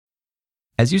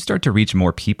As you start to reach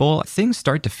more people, things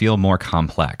start to feel more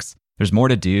complex. There's more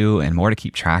to do and more to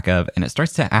keep track of, and it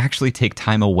starts to actually take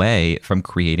time away from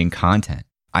creating content.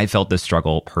 I felt this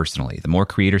struggle personally. The more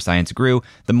Creator Science grew,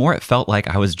 the more it felt like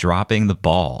I was dropping the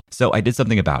ball. So I did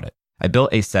something about it. I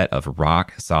built a set of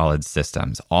rock-solid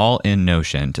systems, all in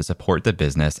Notion, to support the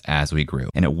business as we grew,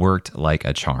 and it worked like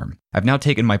a charm. I've now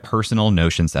taken my personal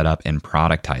Notion setup and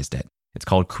productized it. It's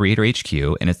called Creator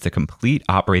HQ, and it's the complete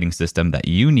operating system that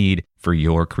you need for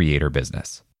your creator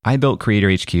business. I built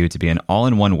Creator HQ to be an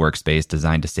all-in-one workspace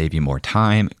designed to save you more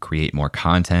time, create more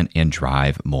content, and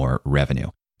drive more revenue.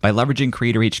 By leveraging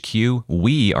Creator HQ,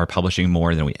 we are publishing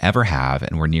more than we ever have,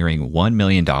 and we're nearing $1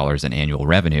 million in annual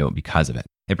revenue because of it.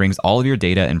 It brings all of your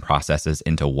data and processes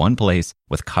into one place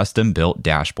with custom-built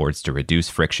dashboards to reduce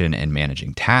friction in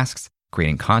managing tasks,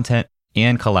 creating content,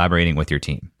 and collaborating with your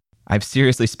team. I've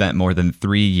seriously spent more than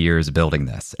 3 years building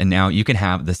this, and now you can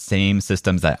have the same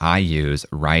systems that I use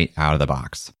right out of the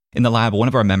box. In the lab, one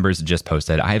of our members just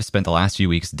posted, I have spent the last few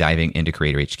weeks diving into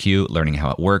Creator HQ, learning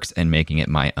how it works, and making it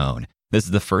my own. This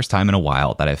is the first time in a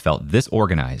while that I've felt this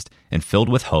organized and filled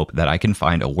with hope that I can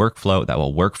find a workflow that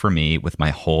will work for me with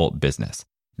my whole business.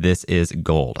 This is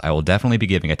gold. I will definitely be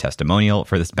giving a testimonial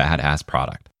for this badass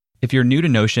product. If you're new to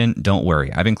Notion, don't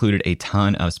worry. I've included a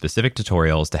ton of specific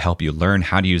tutorials to help you learn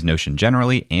how to use Notion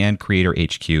generally and Creator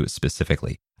HQ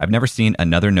specifically. I've never seen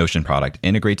another Notion product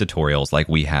integrate tutorials like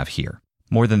we have here.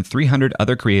 More than 300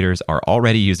 other creators are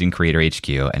already using Creator HQ,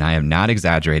 and I am not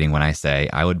exaggerating when I say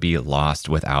I would be lost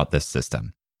without this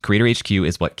system. Creator HQ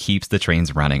is what keeps the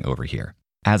trains running over here.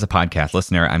 As a podcast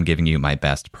listener, I'm giving you my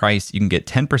best price. You can get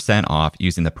 10% off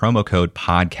using the promo code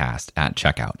PODCAST at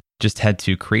checkout. Just head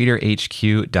to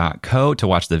creatorhq.co to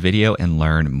watch the video and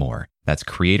learn more. That's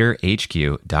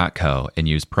creatorhq.co and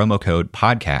use promo code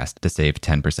PODCAST to save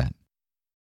 10%.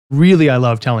 Really, I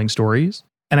love telling stories.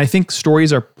 And I think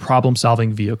stories are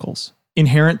problem-solving vehicles.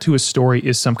 Inherent to a story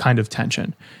is some kind of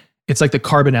tension. It's like the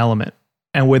carbon element.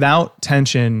 And without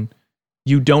tension,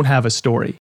 you don't have a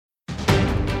story.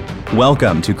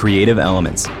 Welcome to Creative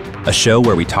Elements, a show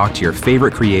where we talk to your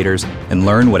favorite creators and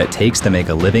learn what it takes to make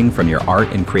a living from your art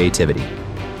and creativity.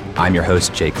 I'm your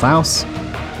host, Jay Klaus.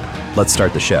 Let's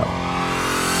start the show.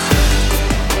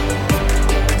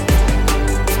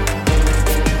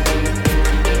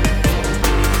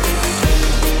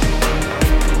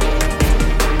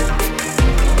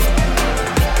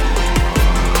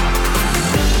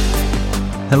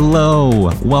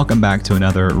 Hello, welcome back to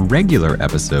another regular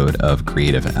episode of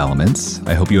Creative Elements.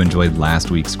 I hope you enjoyed last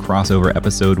week's crossover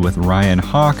episode with Ryan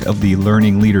Hawk of the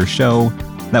Learning Leader Show.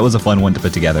 That was a fun one to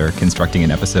put together, constructing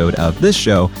an episode of this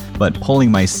show, but pulling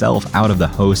myself out of the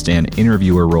host and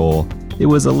interviewer role. It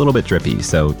was a little bit trippy,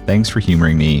 so thanks for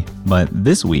humoring me. But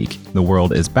this week, the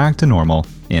world is back to normal,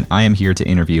 and I am here to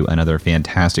interview another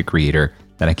fantastic creator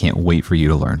that I can't wait for you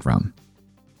to learn from.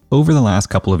 Over the last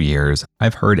couple of years,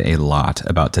 I've heard a lot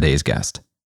about today's guest.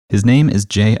 His name is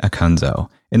Jay Acunzo,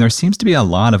 and there seems to be a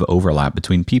lot of overlap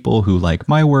between people who like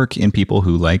my work and people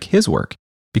who like his work.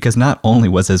 Because not only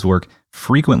was his work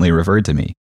frequently referred to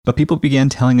me, but people began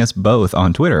telling us both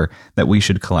on Twitter that we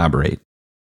should collaborate.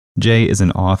 Jay is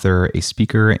an author, a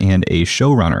speaker, and a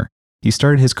showrunner. He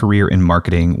started his career in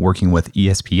marketing working with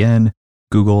ESPN,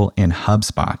 Google, and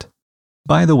HubSpot.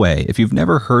 By the way, if you've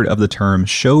never heard of the term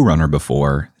showrunner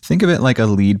before, think of it like a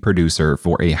lead producer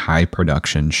for a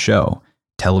high-production show,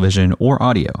 television or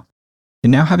audio.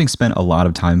 And now having spent a lot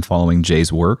of time following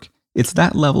Jay's work, it's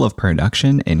that level of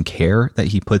production and care that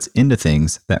he puts into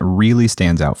things that really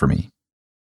stands out for me.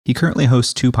 He currently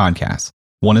hosts 2 podcasts.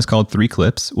 One is called 3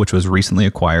 Clips, which was recently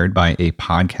acquired by a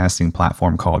podcasting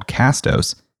platform called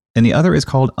Castos, and the other is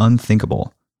called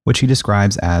Unthinkable, which he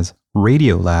describes as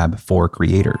Radio Lab for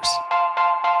creators.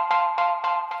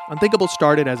 Unthinkable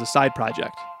started as a side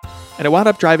project, and it wound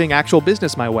up driving actual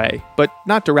business my way, but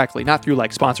not directly, not through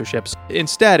like sponsorships.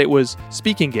 Instead, it was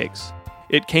speaking gigs.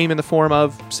 It came in the form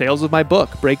of sales of my book,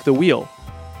 Break the Wheel.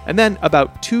 And then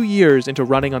about 2 years into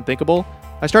running Unthinkable,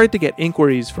 I started to get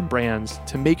inquiries from brands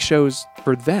to make shows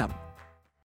for them.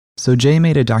 So Jay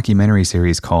made a documentary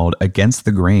series called Against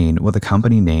the Grain with a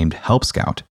company named Help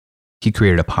Scout. He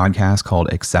created a podcast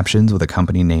called Exceptions with a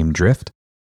company named Drift.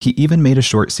 He even made a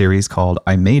short series called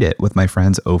I Made It with my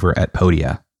friends over at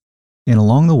Podia. And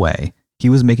along the way, he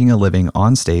was making a living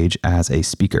on stage as a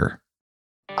speaker.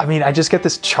 I mean, I just get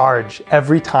this charge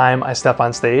every time I step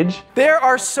on stage. There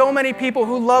are so many people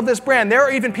who love this brand. There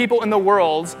are even people in the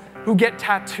world who get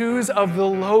tattoos of the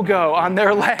logo on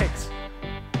their legs.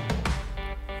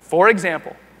 For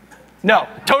example. No,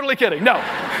 totally kidding, no.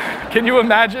 Can you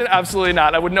imagine? Absolutely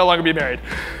not. I would no longer be married.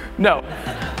 No.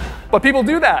 But people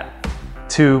do that.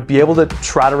 to be able to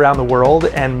trot around the world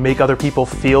and make other people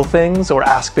feel things or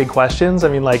ask big questions. I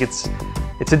mean, like it's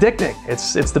addicting.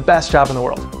 It's the best job in the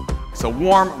world. So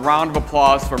warm round of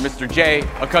applause for Mr. Jay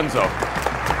Acunzo.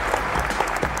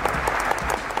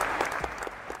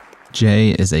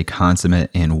 Jay is a consummate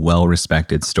and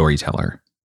well-respected storyteller,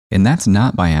 and that's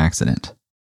not by accident.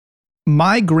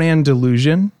 My grand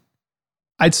delusion,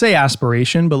 I'd say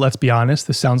aspiration, but let's be honest,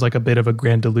 this sounds like a bit of a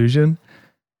grand delusion,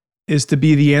 is to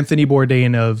be the Anthony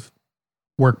Bourdain of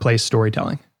workplace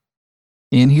storytelling.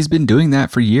 And he's been doing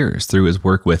that for years through his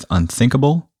work with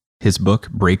Unthinkable, his book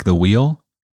Break the Wheel,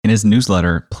 and his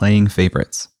newsletter Playing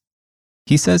Favorites.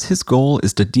 He says his goal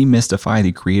is to demystify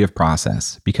the creative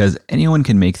process because anyone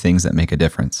can make things that make a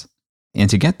difference. And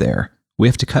to get there, we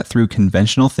have to cut through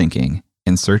conventional thinking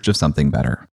in search of something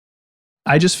better.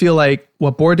 I just feel like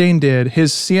what Bourdain did,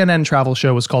 his CNN travel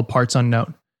show was called Parts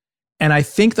Unknown. And I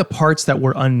think the parts that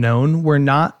were unknown were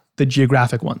not the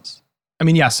geographic ones. I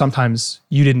mean, yeah, sometimes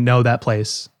you didn't know that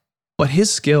place, but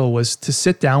his skill was to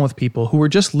sit down with people who were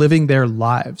just living their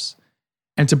lives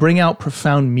and to bring out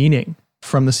profound meaning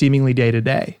from the seemingly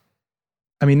day-to-day.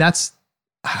 I mean,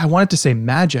 I wanted to say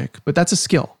magic, but that's a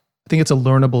skill. I think it's a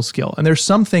learnable skill. And there's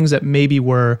some things that maybe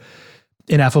were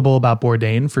ineffable about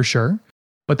Bourdain for sure,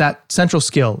 but that central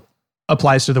skill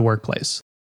applies to the workplace.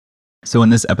 So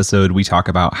in this episode, we talk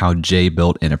about how Jay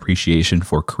built an appreciation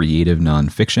for creative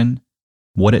nonfiction,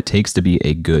 what it takes to be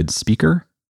a good speaker,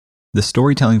 the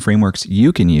storytelling frameworks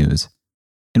you can use,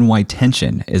 and why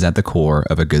tension is at the core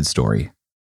of a good story.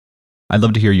 I'd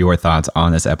love to hear your thoughts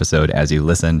on this episode as you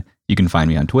listen. You can find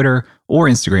me on Twitter or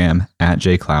Instagram at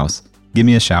jklaus. Give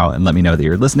me a shout and let me know that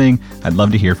you're listening. I'd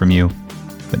love to hear from you.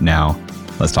 But now,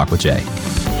 let's talk with Jay.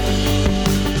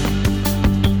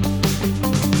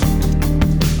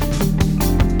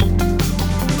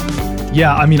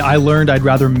 Yeah, I mean, I learned I'd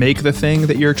rather make the thing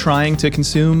that you're trying to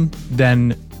consume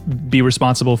than be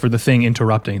responsible for the thing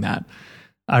interrupting that.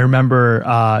 I remember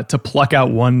to pluck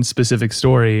out one specific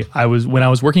story, when I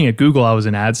was working at Google, I was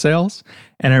in ad sales.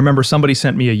 And I remember somebody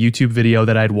sent me a YouTube video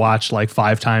that I'd watched like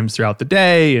 5 times throughout the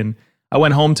day. And I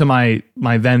went home to my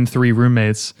then 3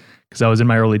 roommates, because I was in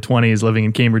my early 20s living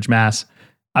in Cambridge, Mass.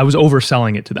 I was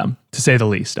overselling it to them, to say the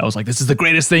least. I was like, this is the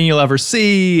greatest thing you'll ever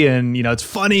see. And, it's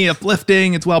funny,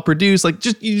 uplifting, it's well produced. Like,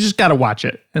 you just got to watch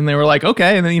it. And they were like,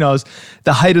 okay. And then, it was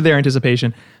the height of their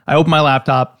anticipation. I opened my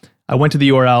laptop. I went to the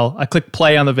URL, I clicked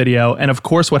play on the video, and of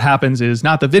course what happens is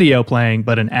not the video playing,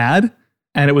 but an ad,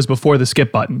 and it was before the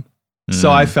skip button. So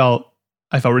I felt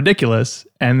ridiculous.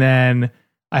 And then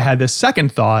I had this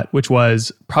second thought, which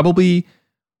was probably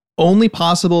only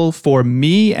possible for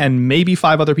me and maybe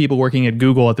 5 other people working at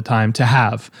Google at the time to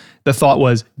have. The thought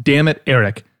was, damn it,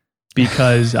 Eric,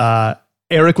 because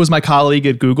Eric was my colleague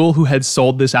at Google who had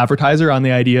sold this advertiser on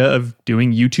the idea of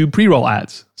doing YouTube pre-roll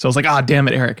ads. So I was like, damn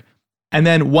it, Eric. And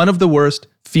then one of the worst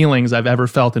feelings I've ever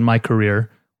felt in my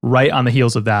career, right on the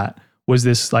heels of that, was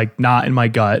this like knot in my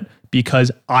gut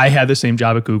because I had the same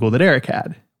job at Google that Eric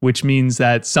had, which means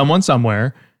that someone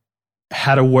somewhere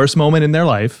had a worse moment in their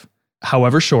life,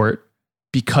 however short,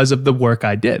 because of the work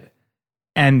I did.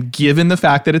 And given the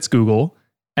fact that it's Google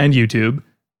and YouTube,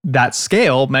 that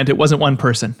scale meant it wasn't one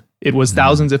person. It was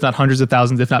thousands, if not hundreds of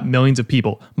thousands, if not millions of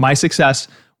people. My success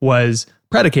was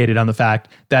predicated on the fact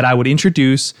that I would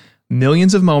introduce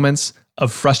millions of moments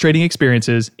of frustrating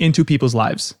experiences into people's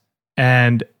lives.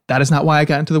 And that is not why I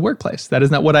got into the workplace. That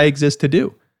is not what I exist to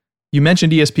do. You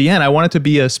mentioned ESPN. I wanted to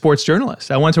be a sports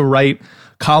journalist. I wanted to write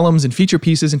columns and feature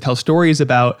pieces and tell stories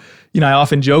about, I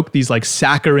often joke these like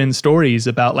saccharine stories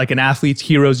about like an athlete's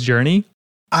hero's journey.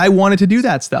 I wanted to do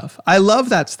that stuff. I love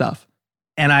that stuff.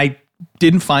 And I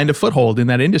didn't find a foothold in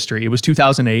that industry. It was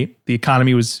 2008. The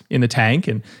economy was in the tank,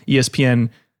 and ESPN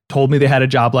told me they had a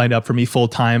job lined up for me full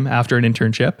time after an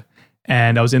internship.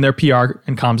 And I was in their PR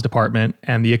and comms department,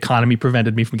 and the economy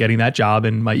prevented me from getting that job,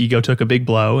 and my ego took a big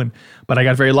blow. But I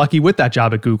got very lucky with that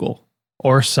job at Google.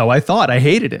 Or so I thought. I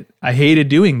hated it. I hated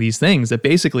doing these things that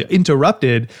basically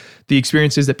interrupted the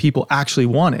experiences that people actually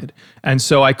wanted. And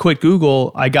so I quit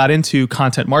Google. I got into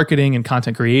content marketing and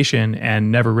content creation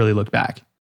and never really looked back.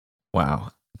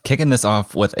 Wow. Kicking this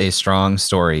off with a strong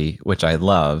story, which I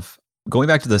love. Going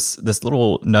back to this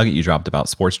little nugget you dropped about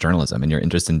sports journalism and your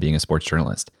interest in being a sports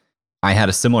journalist. I had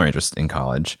a similar interest in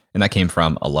college, and that came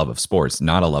from a love of sports,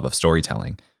 not a love of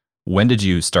storytelling. When did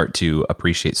you start to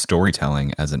appreciate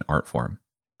storytelling as an art form?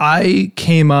 I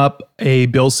came up a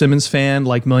Bill Simmons fan,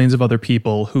 like millions of other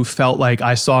people, who felt like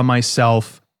I saw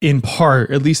myself in part,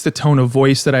 at least the tone of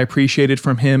voice that I appreciated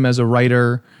from him as a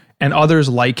writer, and others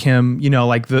like him,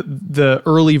 like the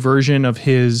early version of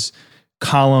his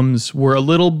columns were a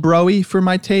little bro-y for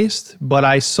my taste, but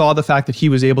I saw the fact that he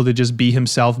was able to just be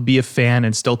himself, be a fan,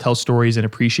 and still tell stories and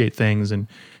appreciate things and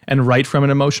write from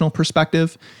an emotional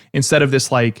perspective instead of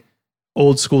this like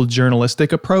old school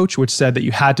journalistic approach, which said that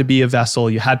you had to be a vessel,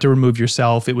 you had to remove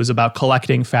yourself. It was about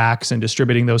collecting facts and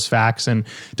distributing those facts. And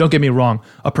don't get me wrong,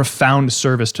 a profound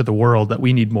service to the world that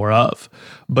we need more of,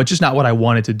 but just not what I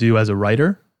wanted to do as a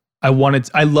writer. I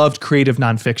loved creative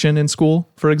nonfiction in school,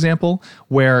 for example,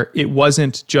 where it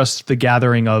wasn't just the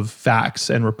gathering of facts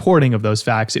and reporting of those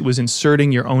facts. It was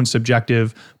inserting your own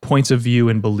subjective points of view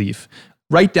and belief,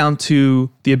 right down to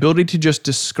the ability to just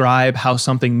describe how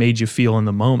something made you feel in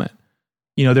the moment.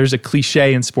 You know, there's a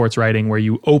cliche in sports writing where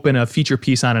you open a feature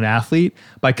piece on an athlete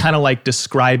by kind of like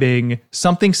describing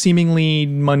something seemingly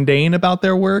mundane about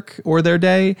their work or their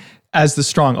day as the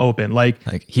strong open. Like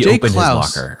he Jay opened Klaus,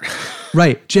 his locker.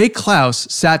 Right. Jay Klaus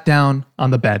sat down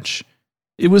on the bench.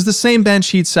 It was the same bench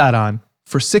he'd sat on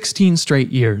for 16 straight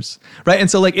years. Right.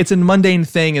 And so like it's a mundane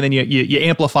thing. And then you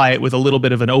amplify it with a little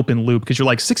bit of an open loop because you're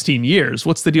like 16 years.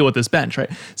 What's the deal with this bench?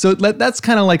 Right. So that's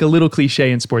kind of like a little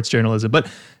cliche in sports journalism. But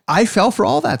I fell for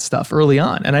all that stuff early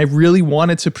on. And I really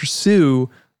wanted to pursue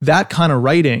that kind of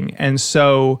writing. And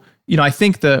so, you know, I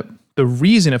think the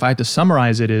reason, if I had to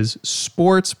summarize it, is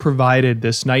sports provided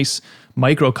this nice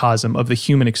microcosm of the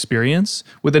human experience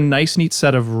with a nice, neat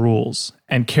set of rules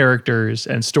and characters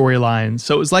and storylines.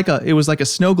 So it was like a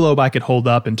snow globe I could hold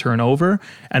up and turn over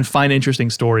and find interesting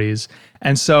stories.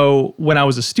 And so when I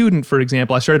was a student, for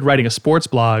example, I started writing a sports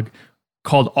blog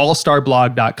called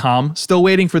allstarblog.com. Still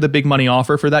waiting for the big money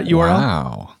offer for that URL.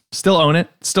 Wow. Still own it.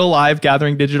 Still live,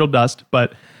 gathering digital dust,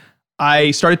 but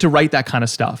I started to write that kind of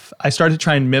stuff. I started to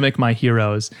try and mimic my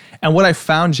heroes. And what I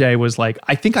found, Jay, was like,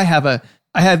 I think I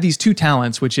have these two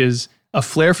talents, which is a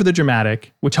flair for the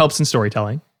dramatic, which helps in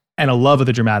storytelling, and a love of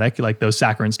the dramatic, like those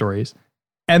saccharine stories.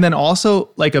 And then also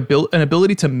like an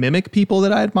ability to mimic people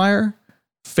that I admire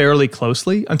fairly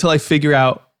closely until I figure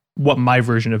out what my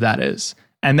version of that is.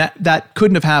 And that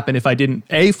couldn't have happened if I didn't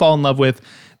A, fall in love with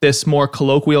this more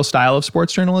colloquial style of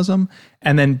sports journalism,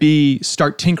 and then B,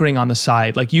 start tinkering on the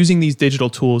side, like using these digital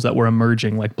tools that were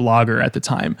emerging, like Blogger at the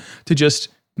time, to just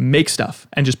make stuff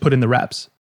and just put in the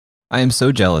reps. I am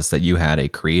so jealous that you had a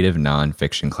creative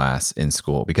nonfiction class in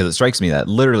school, because it strikes me that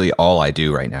literally all I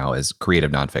do right now is creative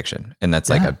nonfiction. And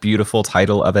that's like a beautiful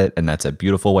title of it. And that's a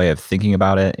beautiful way of thinking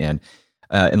about it. And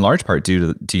in large part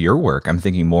due to your work, I'm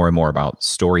thinking more and more about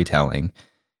storytelling.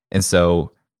 And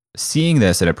so seeing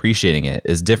this and appreciating it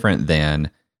is different than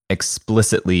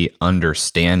explicitly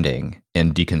understanding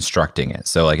and deconstructing it.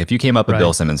 So like if you came up a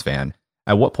Bill Simmons fan,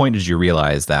 at what point did you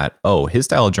realize that, oh, his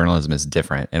style of journalism is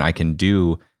different and I can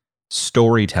do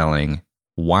storytelling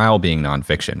while being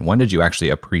nonfiction? When did you actually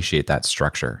appreciate that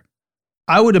structure?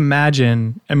 I would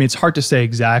imagine, I mean, it's hard to say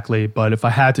exactly, but if I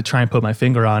had to try and put my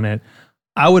finger on it,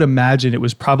 I would imagine it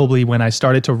was probably when I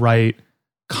started to write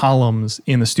columns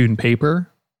in the student paper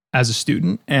as a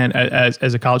student and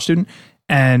as a college student,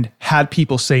 and had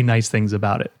people say nice things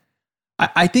about it.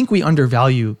 I think we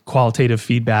undervalue qualitative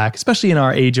feedback, especially in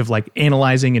our age of like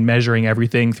analyzing and measuring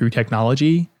everything through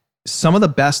technology. Some of the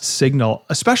best signal,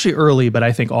 especially early, but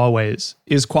I think always,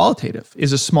 is qualitative,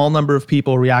 is a small number of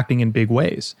people reacting in big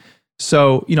ways.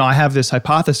 So, you know, I have this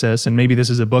hypothesis, and maybe this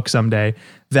is a book someday,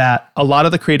 that a lot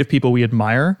of the creative people we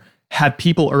admire had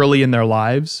people early in their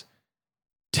lives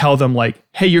tell them like,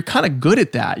 hey, you're kind of good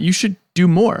at that. You should do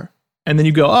more. And then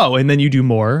you go, oh, and then you do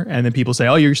more. And then people say,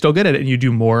 oh, you're still good at it. And you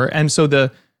do more. And so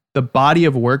the body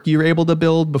of work you're able to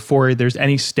build before there's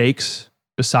any stakes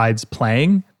besides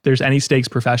playing, there's any stakes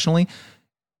professionally,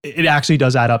 it actually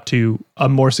does add up to a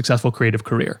more successful creative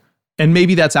career. And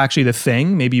maybe that's actually the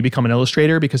thing. Maybe you become an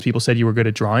illustrator because people said you were good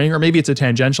at drawing, or maybe it's a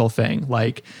tangential thing.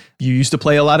 Like you used to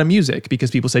play a lot of music because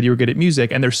people said you were good at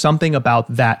music. And there's something about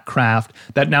that craft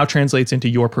that now translates into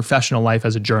your professional life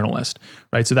as a journalist,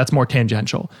 right? So that's more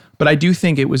tangential. But I do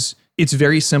think it's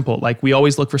very simple. Like we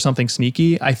always look for something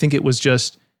sneaky. I think it was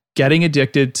just getting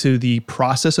addicted to the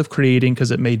process of creating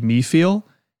because it made me feel,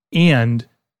 and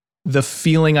the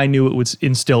feeling I knew it would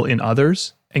instill in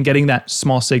others, and getting that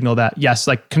small signal that, yes,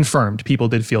 like confirmed, people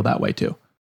did feel that way too.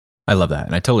 I love that.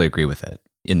 And I totally agree with it.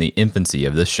 In the infancy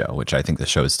of this show, which I think the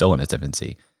show is still in its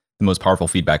infancy, the most powerful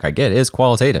feedback I get is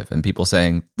qualitative, and people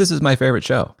saying, this is my favorite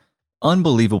show.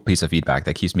 Unbelievable piece of feedback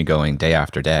that keeps me going day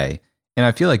after day. And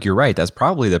I feel like you're right. That's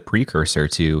probably the precursor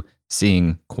to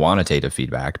seeing quantitative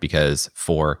feedback, because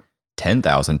for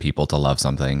 10,000 people to love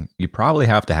something, you probably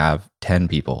have to have 10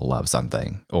 people love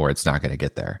something, or it's not going to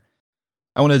get there.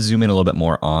 I want to zoom in a little bit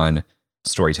more on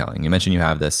storytelling. You mentioned you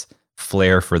have this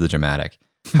flair for the dramatic.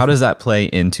 How does that play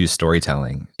into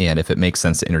storytelling? And if it makes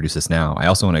sense to introduce this now, I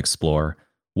also want to explore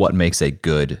what makes a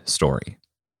good story.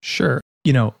 Sure.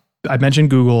 I mentioned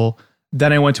Google.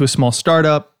 Then I went to a small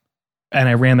startup and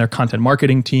I ran their content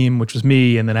marketing team, which was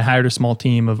me. And then I hired a small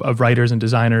team of writers and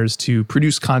designers to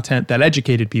produce content that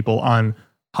educated people on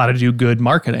how to do good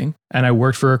marketing. And I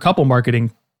worked for a couple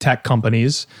marketing tech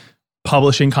companies,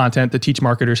 publishing content to teach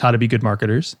marketers how to be good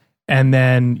marketers. And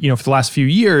then, for the last few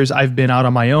years, I've been out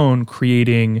on my own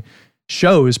creating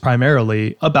shows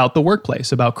primarily about the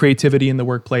workplace, about creativity in the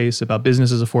workplace, about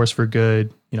business as a force for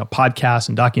good, podcasts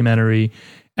and documentary.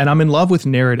 And I'm in love with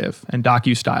narrative and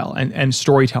docu-style and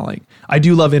storytelling. I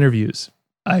do love interviews.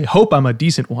 I hope I'm a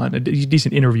decent one, a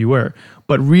decent interviewer,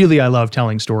 but really I love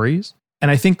telling stories. And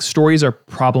I think stories are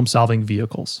problem-solving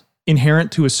vehicles.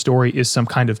 Inherent to a story is some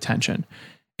kind of tension.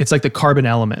 It's like the carbon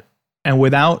element. And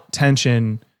without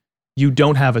tension, you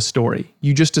don't have a story.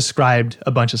 You just described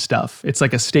a bunch of stuff. It's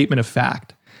like a statement of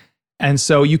fact. And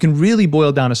so you can really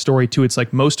boil down a story to its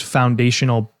like most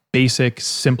foundational, basic,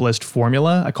 simplest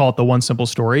formula. I call it the one simple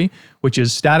story, which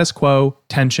is status quo,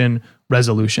 tension,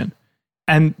 resolution.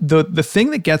 And the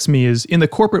thing that gets me is in the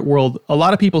corporate world, a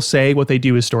lot of people say what they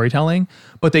do is storytelling,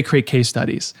 but they create case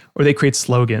studies or they create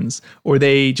slogans or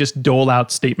they just dole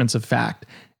out statements of fact.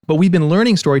 But we've been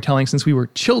learning storytelling since we were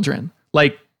children.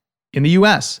 Like in the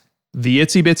US, the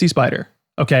itsy bitsy spider.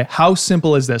 Okay, how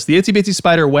simple is this? The itsy bitsy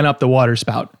spider went up the water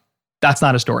spout. That's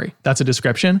not a story. That's a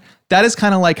description. That is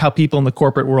kind of like how people in the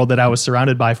corporate world that I was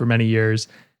surrounded by for many years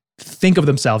think of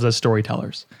themselves as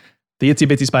storytellers. The itsy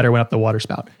bitsy spider went up the water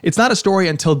spout. It's not a story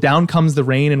until down comes the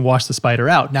rain and washed the spider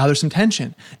out. Now there's some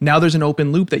tension. Now there's an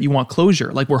open loop that you want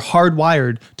closure. Like we're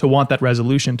hardwired to want that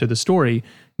resolution to the story.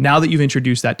 Now that you've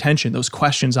introduced that tension, those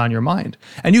questions on your mind.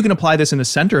 And you can apply this in the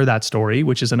center of that story,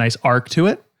 which is a nice arc to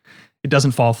it. It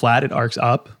doesn't fall flat, it arcs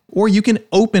up. Or you can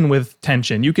open with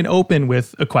tension. You can open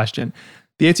with a question.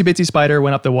 The itsy bitsy spider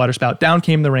went up the water spout, down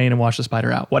came the rain and washed the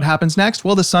spider out. What happens next?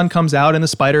 Well, the sun comes out and the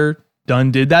spider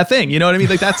done did that thing. You know what I mean?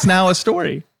 Like that's now a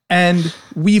story. And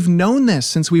we've known this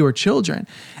since we were children.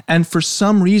 And for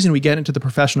some reason we get into the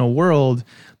professional world,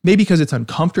 maybe because it's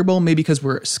uncomfortable, maybe because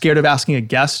we're scared of asking a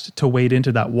guest to wade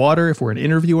into that water if we're an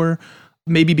interviewer,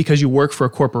 maybe because you work for a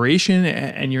corporation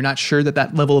and you're not sure that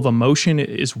that level of emotion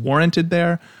is warranted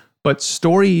there. But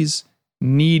stories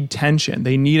need tension.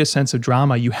 They need a sense of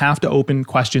drama. You have to open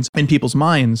questions in people's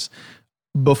minds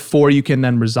before you can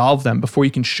then resolve them, before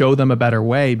you can show them a better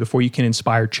way, before you can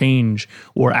inspire change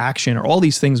or action or all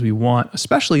these things we want,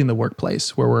 especially in the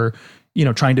workplace where we're,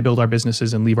 trying to build our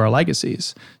businesses and leave our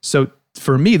legacies. So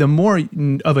for me, the more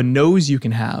of a nose you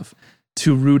can have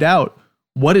to root out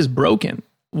what is broken,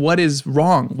 what is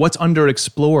wrong, what's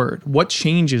underexplored, what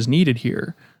change is needed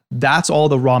here, that's all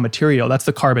the raw material. That's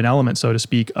the carbon element, so to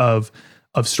speak, of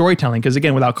storytelling. Because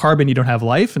again, without carbon, you don't have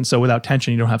life. And so without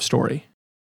tension, you don't have story.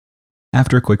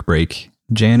 After a quick break,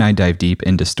 Jay and I dive deep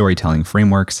into storytelling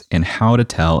frameworks and how to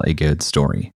tell a good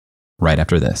story. Right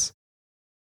after this.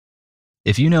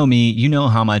 If you know me, you know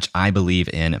how much I believe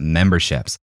in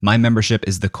memberships. My membership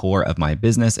is the core of my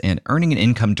business, and earning an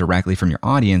income directly from your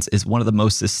audience is one of the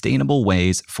most sustainable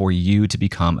ways for you to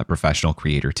become a professional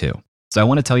creator too. So I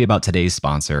want to tell you about today's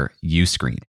sponsor,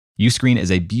 Uscreen. Uscreen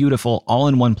is a beautiful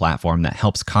all-in-one platform that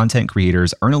helps content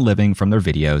creators earn a living from their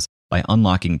videos by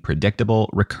unlocking predictable,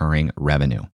 recurring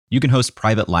revenue. You can host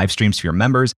private live streams for your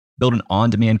members, build an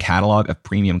on-demand catalog of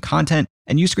premium content,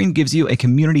 and Uscreen gives you a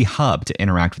community hub to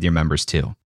interact with your members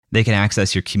too. They can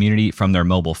access your community from their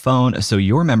mobile phone, so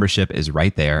your membership is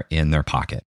right there in their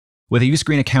pocket. With a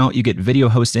Uscreen account, you get video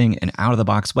hosting, an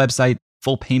out-of-the-box website,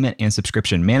 full payment and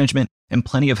subscription management, and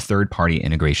plenty of third-party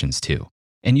integrations too.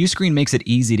 And Uscreen makes it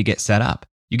easy to get set up.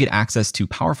 You get access to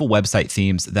powerful website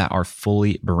themes that are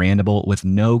fully brandable with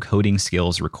no coding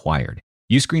skills required.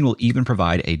 Uscreen will even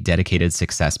provide a dedicated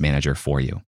success manager for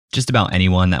you. Just about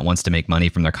anyone that wants to make money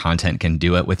from their content can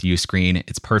do it with Uscreen.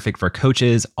 It's perfect for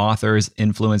coaches, authors,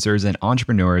 influencers, and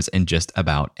entrepreneurs in just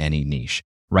about any niche.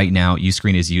 Right now,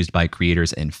 Uscreen is used by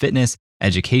creators in fitness,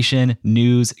 education,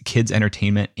 news, kids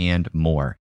entertainment, and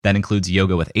more. That includes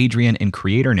Yoga with Adrian and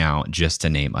Creator Now, just to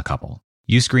name a couple.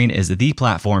 Uscreen is the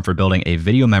platform for building a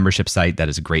video membership site that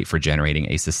is great for generating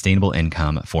a sustainable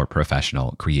income for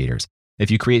professional creators.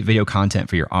 If you create video content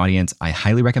for your audience, I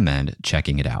highly recommend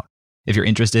checking it out. If you're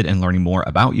interested in learning more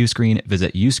about Uscreen,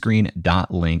 visit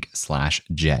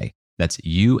uscreen.link/J. That's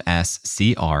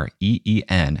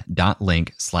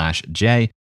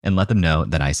uscreen.link/J and let them know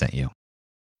that I sent you.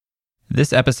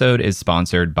 This episode is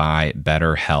sponsored by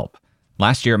BetterHelp.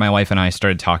 Last year, my wife and I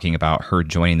started talking about her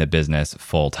joining the business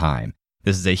full time.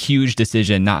 This is a huge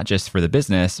decision, not just for the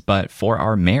business, but for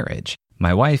our marriage.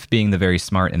 My wife, being the very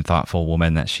smart and thoughtful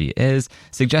woman that she is,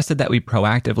 suggested that we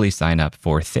proactively sign up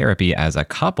for therapy as a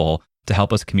couple to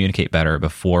help us communicate better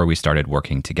before we started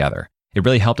working together. It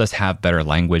really helped us have better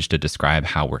language to describe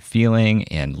how we're feeling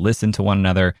and listen to one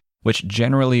another, which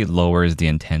generally lowers the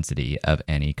intensity of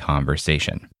any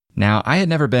conversation. Now, I had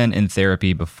never been in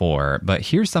therapy before, but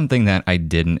here's something that I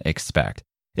didn't expect.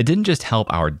 It didn't just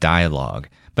help our dialogue,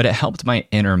 but it helped my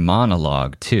inner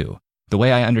monologue too. The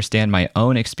way I understand my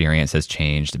own experience has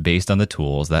changed based on the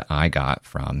tools that I got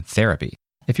from therapy.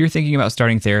 If you're thinking about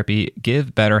starting therapy,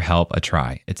 give BetterHelp a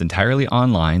try. It's entirely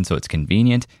online, so it's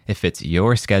convenient, it fits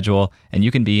your schedule, and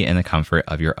you can be in the comfort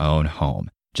of your own home.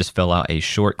 Just fill out a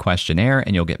short questionnaire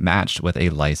and you'll get matched with a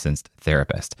licensed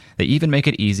therapist. They even make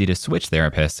it easy to switch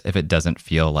therapists if it doesn't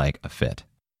feel like a fit.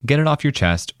 Get it off your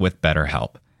chest with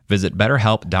BetterHelp. Visit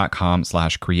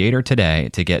betterhelp.com/creator today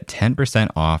to get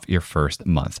 10% off your first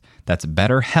month. That's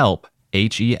BetterHelp,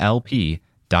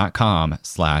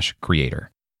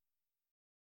 HELP.com/creator.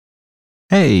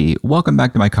 Hey, welcome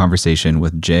back to my conversation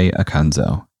with Jay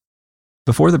Acunzo.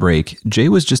 Before the break, Jay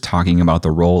was just talking about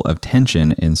the role of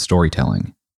tension in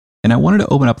storytelling. And I wanted to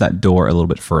open up that door a little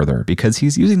bit further because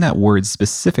he's using that word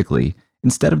specifically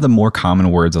instead of the more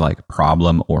common words like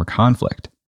problem or conflict.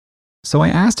 So I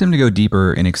asked him to go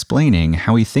deeper in explaining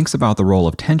how he thinks about the role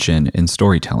of tension in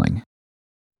storytelling.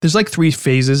 There's like 3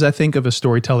 phases, I think, of a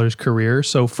storyteller's career.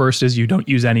 So first is you don't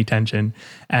use any tension.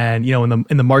 And,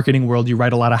 in the marketing world, you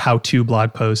write a lot of how-to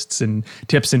blog posts and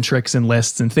tips and tricks and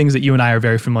lists and things that you and I are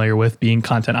very familiar with being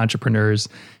content entrepreneurs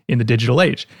in the digital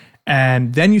age.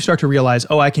 And then you start to realize,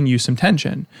 I can use some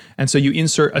tension. And so you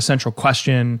insert a central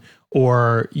question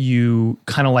or you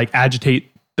kind of like agitate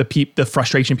the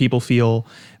frustration people feel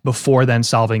before then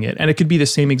solving it. And it could be the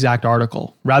same exact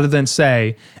article. Rather than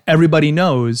say, everybody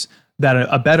knows that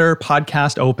a better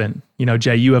podcast open,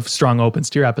 Jay, you have strong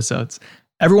opens to your episodes.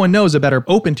 Everyone knows a better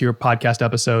open to your podcast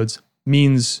episodes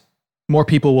means more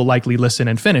people will likely listen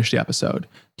and finish the episode.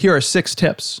 Here are 6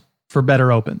 tips for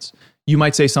better opens. You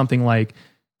might say something like,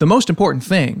 the most important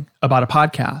thing about a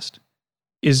podcast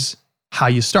is how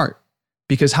you start,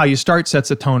 because how you start sets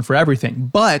a tone for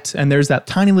everything. But, and there's that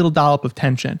tiny little dollop of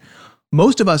tension,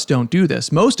 most of us don't do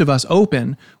this. Most of us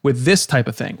open with this type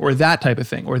of thing or that type of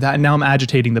thing or that. Now I'm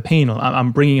agitating the pain.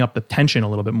 I'm bringing up the tension a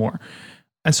little bit more.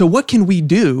 And so what can we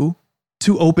do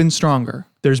to open stronger?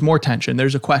 There's more tension.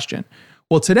 There's a question.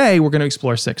 Well, today we're going to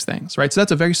explore 6 things, right? So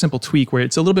that's a very simple tweak where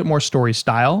it's a little bit more story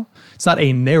style. It's not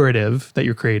a narrative that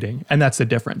you're creating. And that's the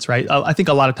difference, right? I think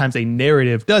a lot of times a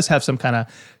narrative does have some kind of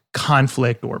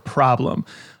conflict or problem.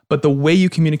 But the way you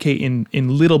communicate in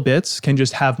little bits can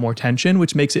just have more tension,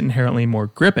 which makes it inherently more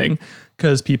gripping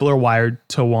because people are wired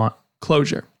to want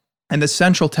closure. And the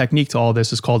central technique to all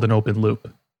this is called an open loop.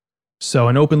 So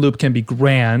an open loop can be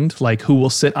grand, like who will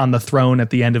sit on the throne at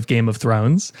the end of Game of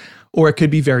Thrones, or it could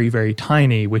be very, very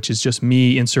tiny, which is just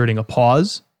me inserting a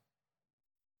pause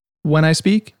when I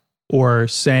speak, or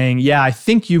saying, yeah, I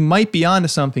think you might be onto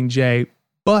something, Jay,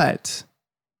 but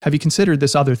have you considered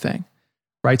this other thing?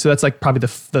 Right? So that's like probably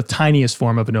the tiniest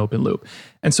form of an open loop.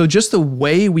 And so just the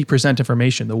way we present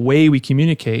information, the way we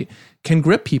communicate can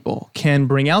grip people, can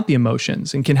bring out the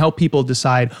emotions, and can help people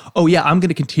decide, oh yeah, I'm going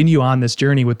to continue on this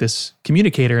journey with this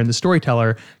communicator and the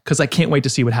storyteller because I can't wait to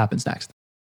see what happens next.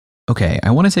 Okay, I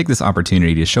want to take this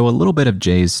opportunity to show a little bit of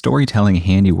Jay's storytelling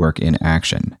handiwork in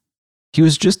action. He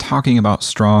was just talking about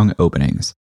strong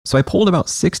openings. So I pulled about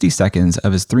 60 seconds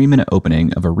of his 3-minute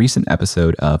opening of a recent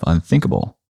episode of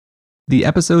Unthinkable. The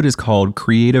episode is called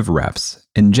Creative Reps,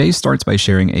 and Jay starts by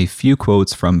sharing a few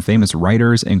quotes from famous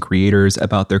writers and creators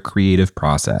about their creative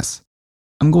process.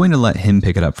 I'm going to let him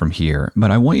pick it up from here,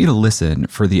 but I want you to listen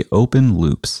for the open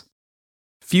loops.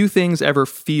 Few things ever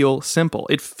feel simple.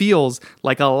 It feels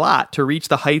like a lot to reach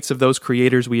the heights of those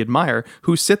creators we admire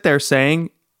who sit there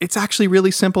saying, it's actually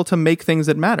really simple to make things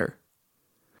that matter.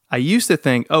 I used to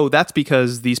think, that's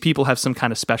because these people have some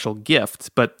kind of special gift,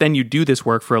 but then you do this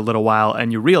work for a little while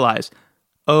and you realize,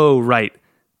 right,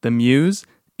 the muse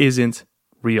isn't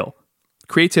real.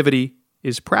 Creativity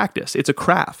is practice. It's a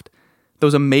craft.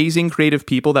 Those amazing creative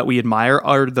people that we admire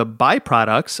are the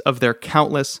byproducts of their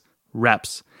countless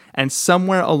reps. And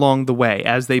somewhere along the way,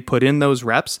 as they put in those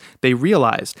reps, they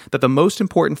realized that the most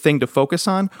important thing to focus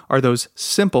on are those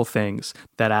simple things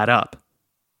that add up.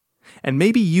 And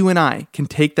maybe you and I can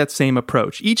take that same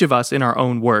approach, each of us in our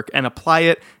own work, and apply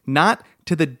it not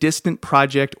to the distant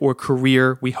project or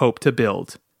career we hope to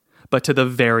build, but to the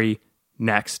very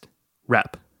next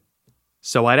rep.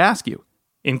 So I'd ask you,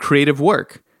 in creative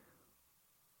work,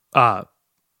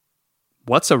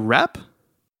 what's a rep?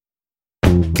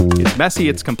 It's messy,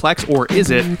 it's complex, or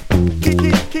is it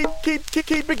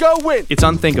keep it going. It's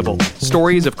Unthinkable,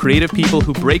 stories of creative people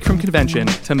who break from convention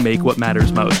to make what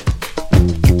matters most.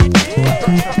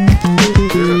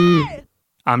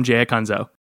 I'm Jay Acunzo.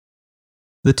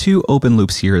 The two open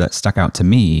loops here that stuck out to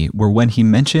me were when he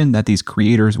mentioned that these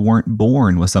creators weren't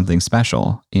born with something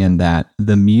special and that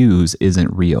the muse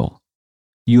isn't real.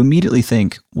 You immediately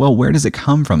think, well, where does it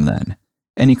come from then?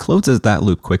 And he closes that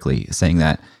loop quickly, saying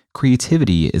that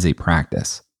creativity is a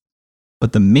practice.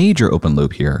 But the major open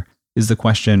loop here is the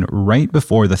question right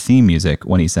before the theme music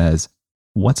when he says,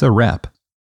 what's a rep?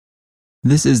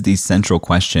 This is the central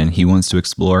question he wants to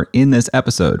explore in this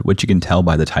episode, which you can tell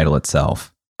by the title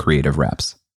itself, Creative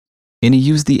Reps. And he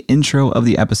used the intro of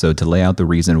the episode to lay out the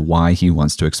reason why he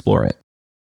wants to explore it.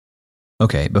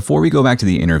 Okay, before we go back to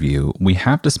the interview, we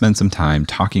have to spend some time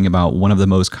talking about one of the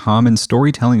most common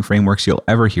storytelling frameworks you'll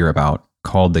ever hear about,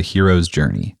 called the hero's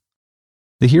journey.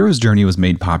 The hero's journey was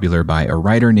made popular by a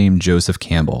writer named Joseph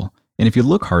Campbell, and if you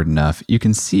look hard enough, you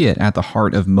can see it at the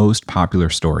heart of most popular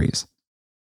stories.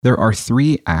 There are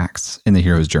 3 acts in the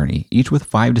hero's journey, each with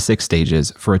 5 to 6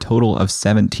 stages for a total of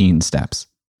 17 steps.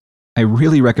 I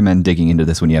really recommend digging into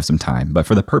this when you have some time, but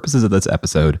for the purposes of this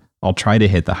episode, I'll try to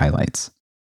hit the highlights.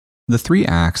 The 3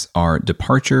 acts are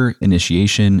departure,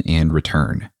 initiation, and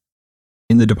return.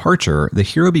 In the departure, the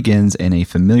hero begins in a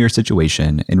familiar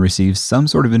situation and receives some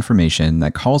sort of information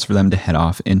that calls for them to head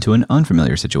off into an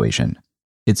unfamiliar situation.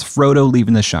 It's Frodo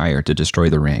leaving the Shire to destroy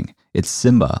the ring. It's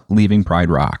Simba leaving Pride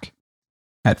Rock.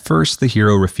 At first, the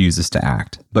hero refuses to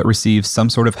act, but receives some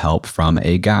sort of help from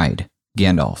a guide,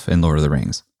 Gandalf in Lord of the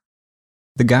Rings.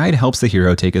 The guide helps the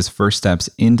hero take his first steps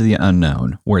into the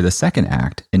unknown, where the second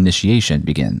act, initiation,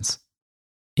 begins.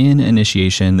 In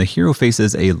initiation, the hero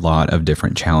faces a lot of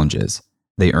different challenges.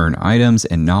 They earn items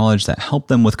and knowledge that help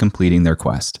them with completing their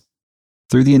quest.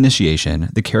 Through the initiation,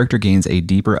 the character gains a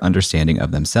deeper understanding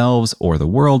of themselves or the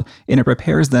world, and it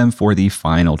prepares them for the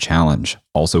final challenge,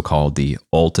 also called the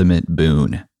ultimate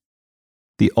boon.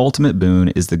 The ultimate boon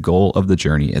is the goal of the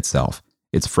journey itself.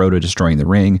 It's Frodo destroying the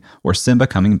ring, or Simba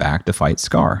coming back to fight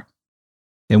Scar.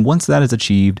 And once that is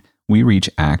achieved, we reach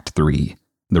Act 3,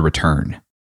 the return.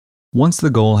 Once the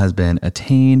goal has been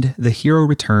attained, the hero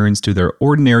returns to their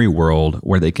ordinary world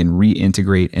where they can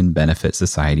reintegrate and benefit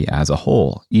society as a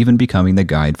whole, even becoming the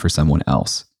guide for someone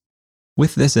else.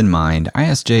 With this in mind, I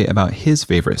asked Jay about his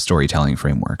favorite storytelling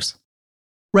frameworks.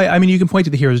 Right. I mean, you can point to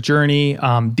the hero's journey.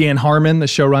 Dan Harmon, the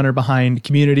showrunner behind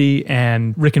Community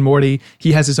and Rick and Morty,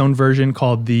 he has his own version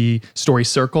called the story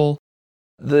circle.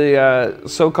 The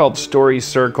so-called story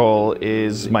circle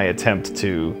is my attempt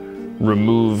to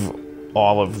remove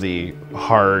all of the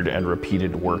hard and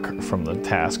repeated work from the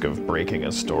task of breaking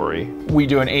a story. We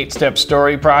do an 8-step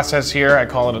story process here. I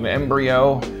call it an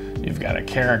embryo. You've got a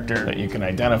character that you can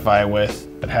identify with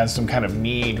that has some kind of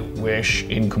need, wish,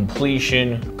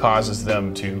 incompletion, causes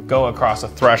them to go across a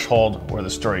threshold where the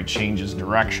story changes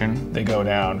direction. They go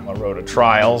down a road of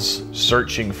trials,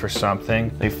 searching for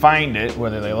something. They find it,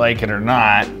 whether they like it or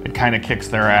not. It kind of kicks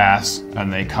their ass,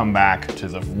 and they come back to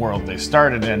the world they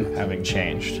started in, having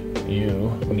changed.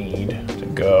 You need to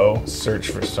go search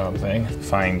for something,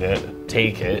 find it,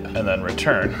 take it, and then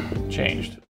return.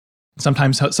 Changed.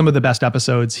 Sometimes some of the best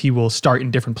episodes, he will start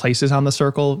in different places on the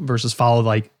circle versus follow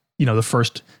the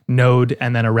first node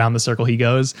and then around the circle he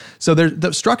goes. So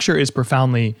the structure is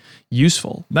profoundly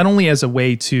useful, not only as a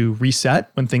way to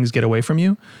reset when things get away from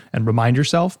you and remind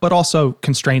yourself, but also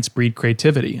constraints breed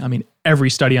creativity. I mean, every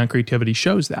study on creativity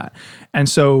shows that. And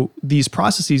so these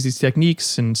processes, these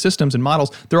techniques and systems and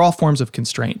models, they're all forms of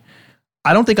constraint.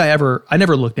 I don't think I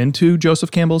never looked into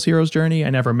Joseph Campbell's hero's journey. I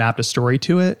never mapped a story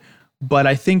to it, but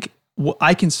I think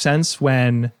I can sense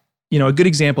when, a good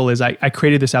example is I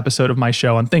created this episode of my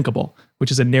show Unthinkable, which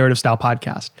is a narrative style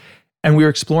podcast. And we were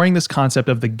exploring this concept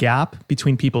of the gap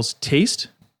between people's taste,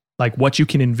 like what you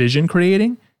can envision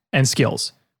creating, and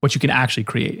skills, what you can actually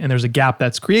create. And there's a gap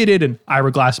that's created, and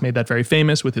Ira Glass made that very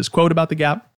famous with his quote about the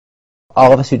gap.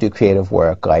 All of us who do creative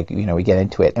work, we get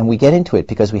into it, and we get into it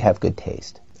because we have good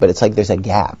taste. But it's like there's a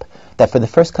gap that for the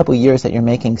first couple of years that you're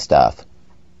making stuff,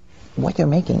 what you're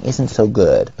making isn't so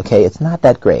good, okay? It's not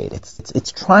that great.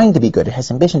 It's trying to be good. It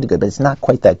has ambition to be good, but it's not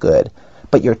quite that good.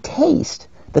 But your taste,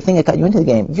 the thing that got you into the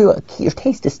game, your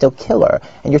taste is still killer.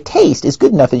 And your taste is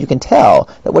good enough that you can tell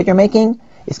that what you're making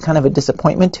is kind of a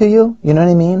disappointment to you. You know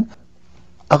what I mean?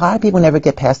 A lot of people never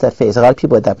get past that phase. A lot of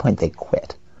people at that point, they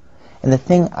quit. And the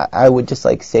thing I would just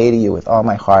say to you with all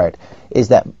my heart is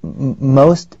that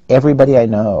most everybody I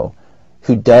know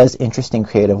who does interesting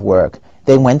creative work,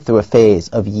 they went through a phase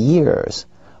of years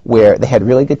where they had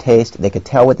really good taste, they could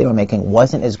tell what they were making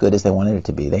wasn't as good as they wanted it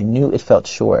to be. They knew it felt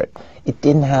short. It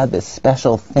didn't have this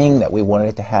special thing that we wanted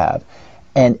it to have.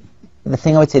 And the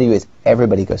thing I would say to you is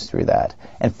everybody goes through that.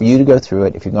 And for you to go through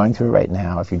it, if you're going through it right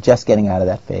now, if you're just getting out of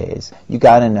that phase, you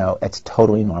got to know it's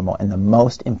totally normal. And the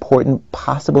most important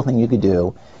possible thing you could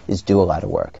do is do a lot of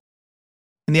work.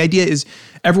 And the idea is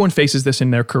everyone faces this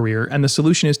in their career, and the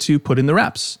solution is to put in the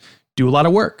reps, do a lot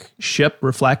of work, ship,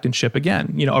 reflect, and ship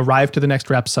again. Arrive to the next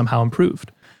rep somehow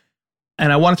improved.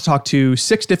 And I wanted to talk to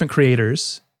 6 different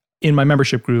creators in my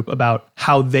membership group about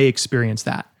how they experienced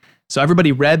that. So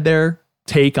everybody read their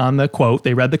take on the quote.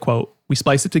 They read the quote. We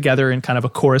spliced it together in kind of a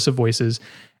chorus of voices.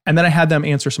 And then I had them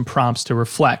answer some prompts to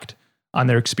reflect on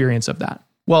their experience of that.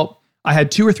 Well, I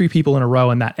had 2 or 3 people in a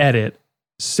row in that edit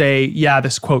say, yeah,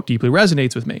 this quote deeply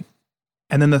resonates with me.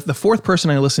 And then the 4th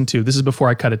person I listened to, this is before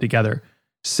I cut it together,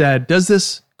 said, does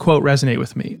this quote resonate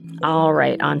with me? All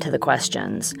right, on to the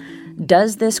questions.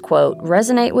 Does this quote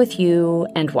resonate with you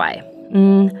and why?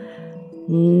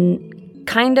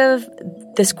 Kind of.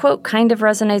 This quote kind of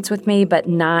resonates with me, but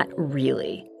not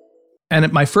really.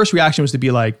 And my first reaction was to be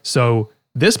like, so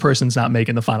this person's not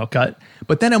making the final cut.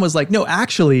 But then I was like, no,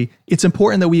 actually, it's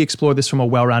important that we explore this from a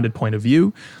well-rounded point of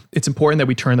view. It's important that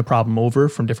we turn the problem over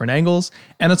from different angles.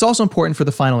 And it's also important for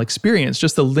the final experience,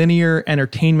 just the linear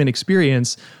entertainment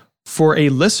experience for a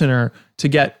listener to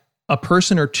get a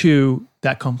person or two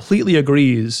that completely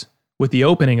agrees with the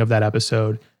opening of that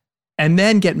episode and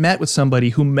then get met with somebody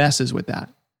who messes with that.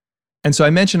 And so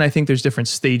I mentioned, I think there's different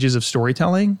stages of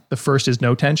storytelling. The first is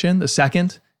no tension. The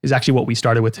second is actually what we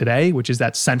started with today, which is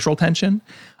that central tension.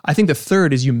 I think the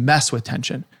third is you mess with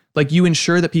tension. Like you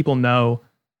ensure that people know,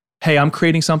 hey, I'm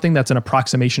creating something that's an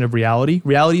approximation of reality.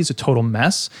 Reality is a total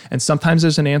mess. And sometimes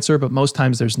there's an answer, but most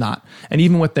times there's not. And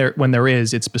even when there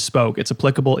is, it's bespoke. It's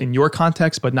applicable in your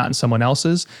context, but not in someone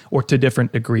else's or to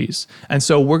different degrees. And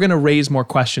so we're going to raise more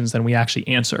questions than we actually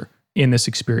answer in this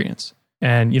experience.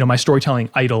 And, my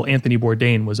storytelling idol, Anthony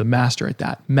Bourdain, was a master at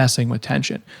that, messing with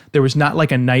tension. There was not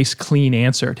like a nice, clean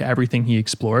answer to everything he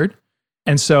explored.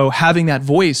 And so having that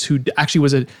voice who actually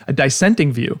was a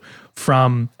dissenting view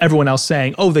from everyone else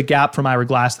saying, oh, the gap from Ira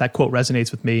Glass, that quote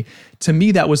resonates with me. To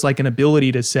me, that was like an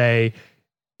ability to say,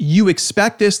 you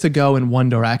expect this to go in one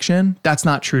direction. That's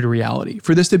not true to reality.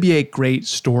 For this to be a great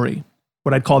story,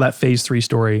 what I'd call that phase 3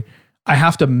 story, I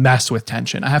have to mess with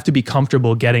tension. I have to be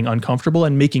comfortable getting uncomfortable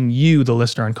and making you, the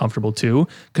listener, uncomfortable too,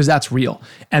 because that's real.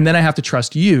 And then I have to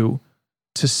trust you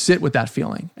to sit with that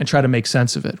feeling and try to make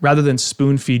sense of it rather than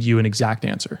spoon feed you an exact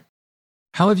answer.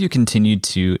 How have you continued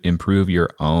to improve your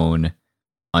own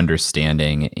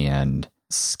understanding and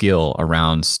skill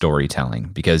around storytelling?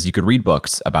 Because you could read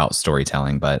books about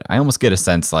storytelling, but I almost get a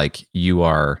sense like you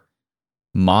are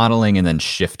modeling and then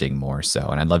shifting more so.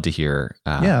 And I'd love to hear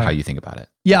how you think about it.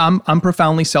 Yeah, I'm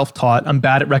profoundly self-taught. I'm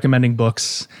bad at recommending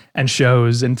books and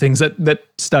shows and things that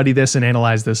study this and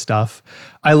analyze this stuff.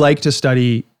 I like to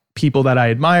study people that I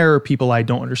admire, people I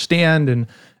don't understand, and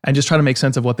just try to make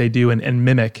sense of what they do and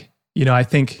mimic. I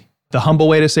think the humble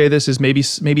way to say this is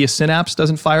maybe a synapse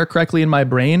doesn't fire correctly in my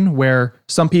brain, where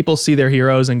some people see their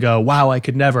heroes and go, wow, I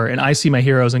could never. And I see my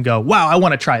heroes and go, wow, I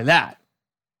want to try that.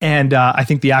 And I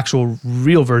think the actual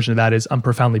real version of that is I'm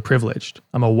profoundly privileged.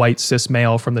 I'm a white cis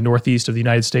male from the Northeast of the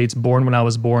United States, born when I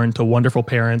was born to wonderful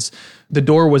parents. The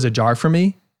door was ajar for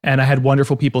me. And I had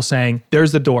wonderful people saying,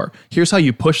 there's the door. Here's how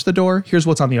you push the door. Here's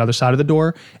what's on the other side of the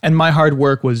door. And my hard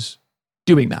work was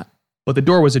doing that. But the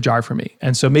door was ajar for me.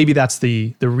 And so maybe that's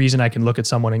the reason I can look at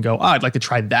someone and go, oh, I'd like to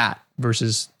try that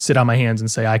versus sit on my hands and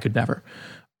say I could never.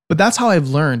 But that's how I've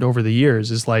learned over the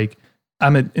years is like,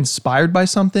 I'm inspired by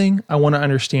something. I want to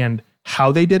understand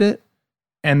how they did it.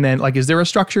 And then like, is there a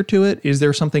structure to it? Is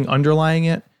there something underlying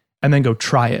it? And then go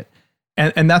try it.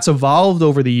 And that's evolved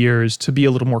over the years to be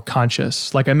a little more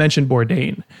conscious. Like I mentioned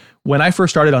Bourdain. When I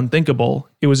first started Unthinkable,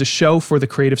 it was a show for the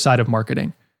creative side of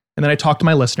marketing. And then I talked to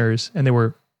my listeners and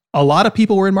a lot of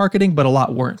people were in marketing, but a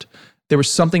lot weren't. There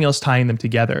was something else tying them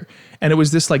together. And it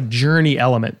was this like journey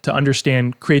element to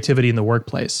understand creativity in the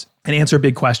workplace and answer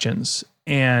big questions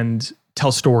and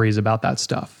tell stories about that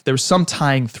stuff. There was some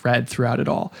tying thread throughout it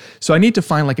all. So I need to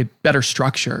find like a better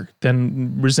structure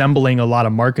than resembling a lot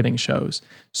of marketing shows.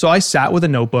 So I sat with a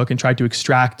notebook and tried to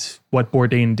extract what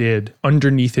Bourdain did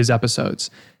underneath his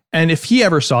episodes. And if he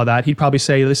ever saw that, he'd probably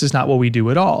say, this is not what we do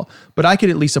at all. But I could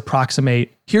at least approximate,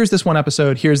 here's this one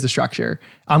episode, here's the structure.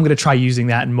 I'm going to try using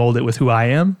that and mold it with who I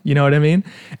am. You know what I mean?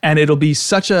 And it'll be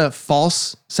such a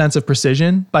false sense of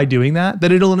precision by doing that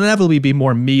it'll inevitably be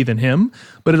more me than him,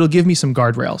 but it'll give me some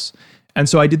guardrails. And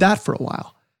so I did that for a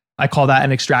while. I call that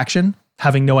an extraction.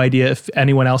 having no idea if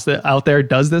anyone else out there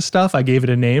does this stuff. I gave it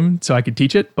a name so I could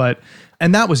teach it,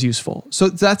 and that was useful. So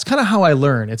that's kind of how I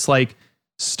learn. It's like,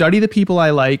 study the people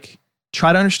I like,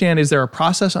 try to understand, is there a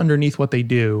process underneath what they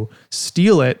do,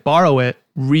 steal it, borrow it,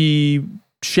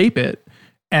 reshape it,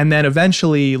 and then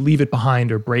eventually leave it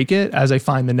behind or break it as I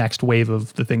find the next wave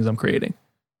of the things I'm creating.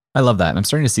 I love that. And I'm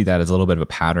starting to see that as a little bit of a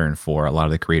pattern for a lot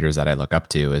of the creators that I look up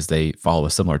to, as they follow a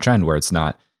similar trend where it's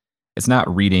not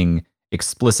reading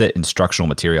explicit instructional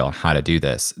material on how to do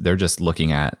this. They're just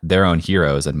looking at their own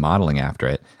heroes and modeling after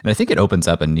it. And I think it opens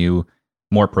up a new,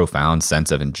 more profound sense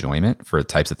of enjoyment for the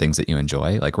types of things that you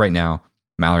enjoy. Like right now,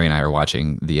 Mallory and I are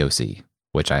watching The OC,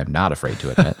 which I am not afraid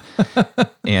to admit.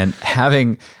 And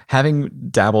having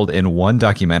dabbled in one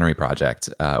documentary project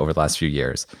over the last few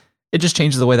years, it just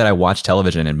changes the way that I watch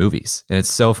television and movies. And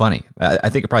it's so funny. I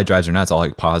think it probably drives her nuts. I'll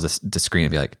like pause the screen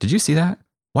and be like, did you see that?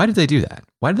 Why did they do that?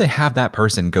 Why did they have that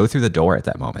person go through the door at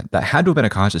that moment? That had to have been a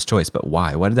conscious choice, but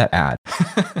why? What did that add?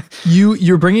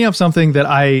 You're bringing up something that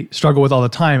I struggle with all the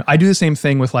time. I do the same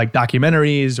thing with like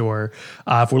documentaries, or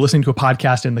if we're listening to a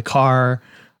podcast in the car,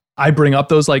 I bring up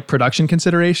those like production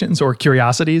considerations or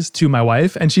curiosities to my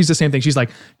wife, and she's the same thing. She's like,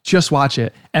 just watch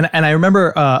it. And I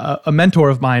remember a mentor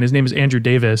of mine, his name is Andrew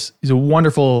Davis. He's a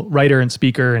wonderful writer and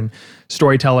speaker and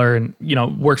storyteller, and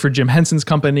worked for Jim Henson's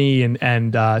company and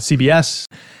CBS.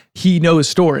 He knows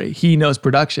story, he knows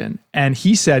production, and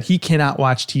he said he cannot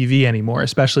watch TV anymore,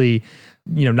 especially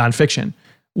nonfiction,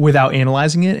 without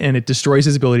analyzing it, and it destroys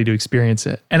his ability to experience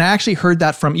it. And I actually heard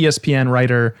that from ESPN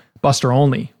writer Buster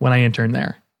Olney when I interned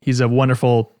there. He's a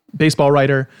wonderful baseball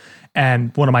writer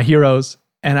and one of my heroes.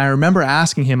 And I remember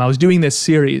asking him, I was doing this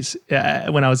series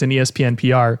when I was in ESPN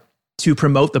PR to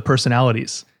promote the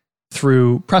personalities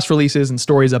through press releases and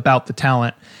stories about the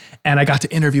talent. And I got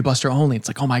to interview Buster Olney. It's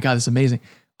like, oh my God, this is amazing.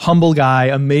 Humble guy,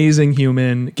 amazing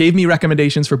human, gave me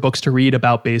recommendations for books to read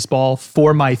about baseball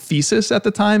for my thesis at the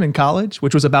time in college,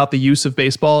 which was about the use of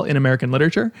baseball in American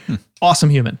literature. Awesome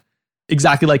human.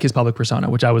 Exactly like his public persona,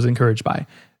 which I was encouraged by.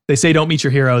 They say don't meet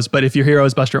your heroes, but if your hero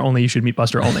is Buster Olney, you should meet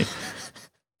Buster Olney.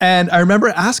 And I remember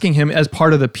asking him as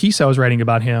part of the piece I was writing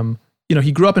about him,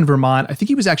 he grew up in Vermont. I think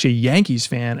he was actually a Yankees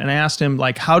fan. And I asked him,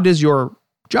 like, how does your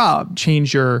job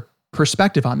change your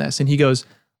perspective on this? And he goes,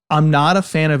 I'm not a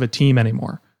fan of a team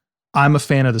anymore. I'm a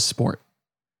fan of the sport.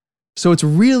 So it's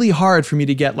really hard for me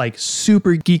to get like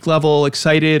super geek level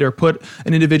excited or put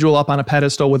an individual up on a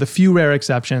pedestal, with a few rare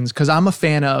exceptions, because I'm a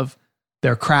fan of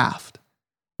their craft.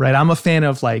 Right? I'm a fan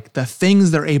of like the things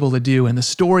they're able to do, and the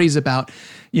stories about,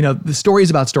 the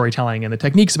stories about storytelling and the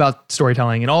techniques about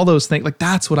storytelling and all those things. Like,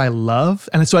 that's what I love.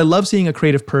 And so I love seeing a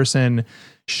creative person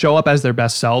show up as their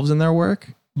best selves in their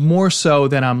work, more so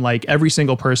than I'm like every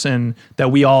single person that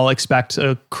we all expect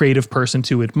a creative person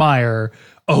to admire.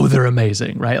 Oh, they're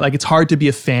amazing, right? Like, it's hard to be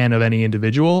a fan of any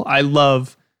individual. I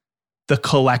love the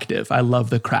collective. I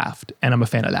love the craft, and I'm a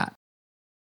fan of that.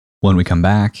 When we come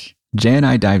back, Jay and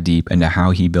I dive deep into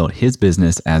how he built his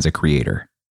business as a creator.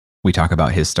 We talk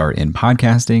about his start in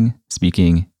podcasting,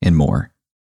 speaking, and more.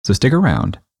 So stick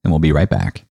around, and we'll be right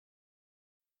back.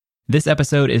 This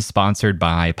episode is sponsored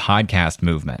by Podcast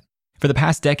Movement. For the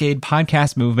past decade,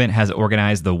 Podcast Movement has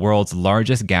organized the world's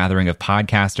largest gathering of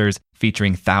podcasters,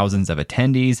 featuring thousands of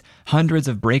attendees, hundreds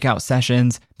of breakout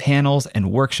sessions, panels, and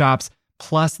workshops,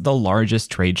 plus the largest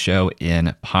trade show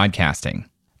in podcasting.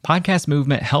 Podcast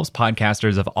Movement helps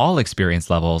podcasters of all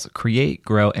experience levels create,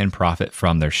 grow, and profit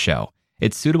from their show.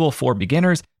 It's suitable for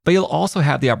beginners, but you'll also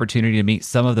have the opportunity to meet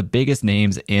some of the biggest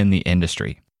names in the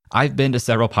industry. I've been to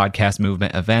several Podcast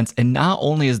Movement events, and not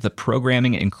only is the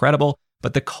programming incredible,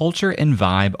 but the culture and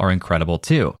vibe are incredible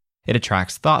too. It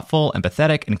attracts thoughtful,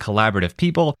 empathetic, and collaborative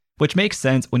people, which makes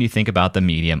sense when you think about the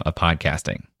medium of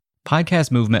podcasting. Podcast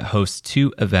Movement hosts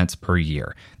 2 events per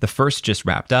year. The first just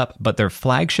wrapped up, but their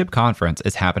flagship conference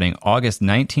is happening August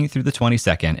 19th through the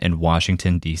 22nd in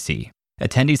Washington, D.C.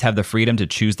 Attendees have the freedom to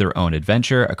choose their own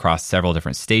adventure across several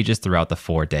different stages throughout the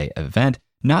 4-day event,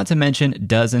 not to mention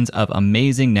dozens of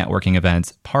amazing networking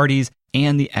events, parties,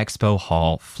 and the expo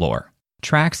hall floor.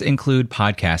 Tracks include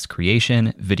podcast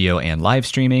creation, video and live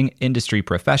streaming, industry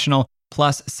professional,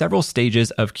 plus several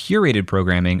stages of curated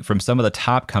programming from some of the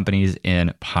top companies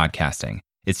in podcasting.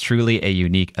 It's truly a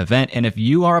unique event, and if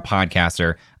you are a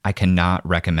podcaster, I cannot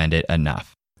recommend it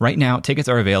enough. Right now, tickets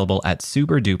are available at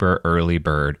super duper early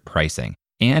bird pricing.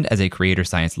 And as a Creator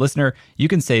Science listener, you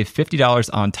can save $50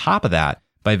 on top of that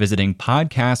by visiting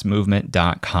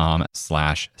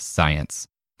podcastmovement.com/science.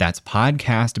 That's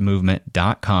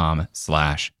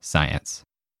podcastmovement.com/science.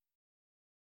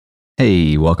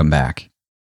 Hey, welcome back.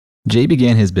 Jay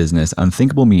began his business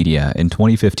Unthinkable Media in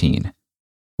 2015.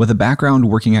 With a background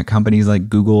working at companies like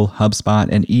Google, HubSpot,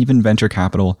 and even venture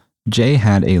capital, Jay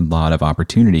had a lot of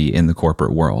opportunity in the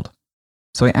corporate world.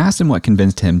 So I asked him what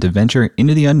convinced him to venture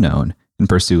into the unknown and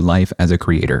pursue life as a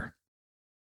creator.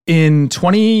 In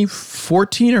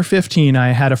 2014 or 15,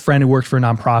 I had a friend who worked for a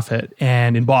nonprofit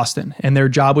and in Boston, and their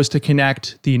job was to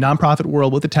connect the nonprofit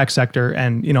world with the tech sector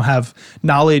and, have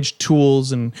knowledge,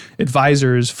 tools, and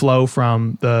advisors flow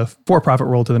from the for-profit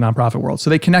world to the nonprofit world.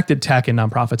 So they connected tech and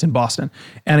nonprofits in Boston.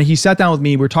 And he sat down with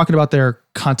me. We were talking about their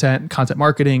content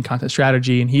marketing, content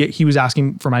strategy, and he was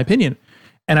asking for my opinion.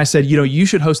 And I said, you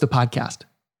should host a podcast.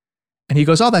 And he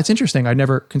goes, oh, that's interesting. I'd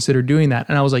never considered doing that.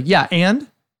 And I was like, yeah, and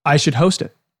I should host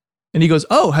it. And he goes,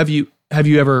 oh, have you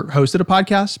ever hosted a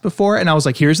podcast before? And I was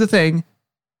like, here's the thing.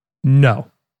 No.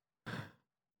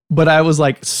 But I was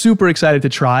like super excited to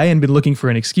try and been looking for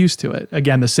an excuse to it.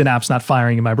 Again, the synapse not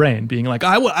firing in my brain, being like,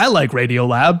 I like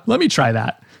Radiolab. Let me try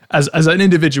that as an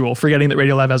individual, forgetting that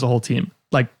Radiolab has a whole team,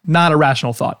 like not a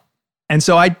rational thought. And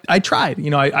so I tried,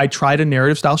 I tried a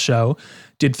narrative style show,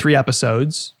 did 3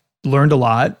 episodes, learned a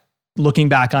lot. Looking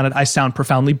back on it, I sound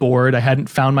profoundly bored. I hadn't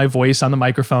found my voice on the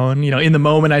microphone. In the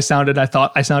moment I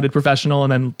thought I sounded professional,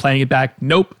 and then playing it back,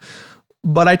 nope.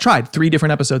 But I tried 3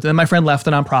 different episodes. And then my friend left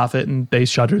the nonprofit and they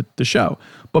shuttered the show.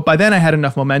 But by then I had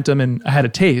enough momentum and I had a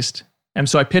taste. And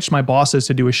so I pitched my bosses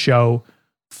to do a show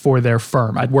for their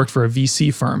firm. I'd worked for a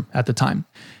VC firm at the time.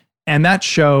 And that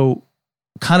show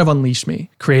kind of unleashed me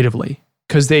creatively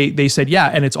because they said, yeah,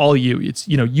 and it's all you. It's,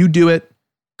 you do it,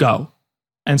 go.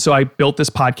 And so I built this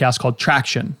podcast called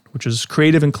Traction, which is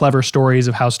creative and clever stories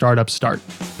of how startups start.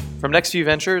 From Next Few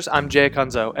Ventures, I'm Jay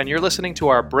Acunzo, and you're listening to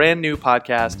our brand new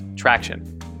podcast,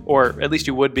 Traction. Or at least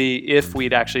you would be if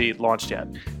we'd actually launched yet.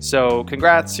 So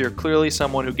congrats, you're clearly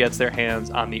someone who gets their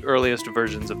hands on the earliest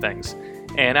versions of things.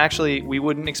 And actually, we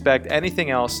wouldn't expect anything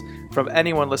else from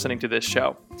anyone listening to this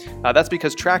show. That's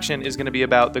because Traction is going to be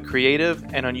about the creative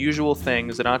and unusual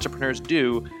things that entrepreneurs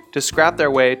do to scrap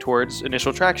their way towards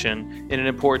initial traction in an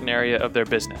important area of their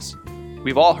business.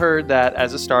 We've all heard that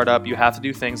as a startup, you have to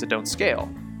do things that don't scale.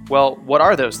 Well, what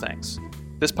are those things?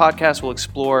 This podcast will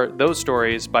explore those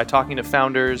stories by talking to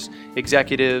founders,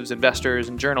 executives, investors,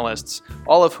 and journalists,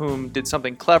 all of whom did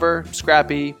something clever,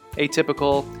 scrappy,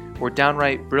 atypical, or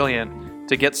downright brilliant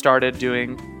to get started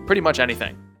doing pretty much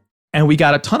anything. And we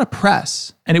got a ton of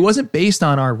press, and it wasn't based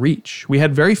on our reach. We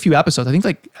had very few episodes. I think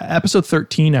like episode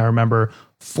 13, I remember,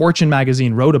 Fortune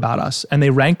magazine wrote about us, and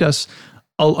they ranked us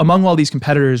among all these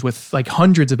competitors with like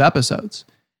hundreds of episodes.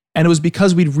 And it was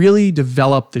because we'd really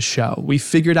developed the show. We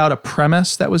figured out a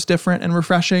premise that was different and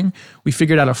refreshing. We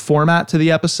figured out a format to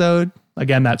the episode.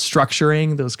 Again, that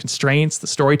structuring, those constraints, the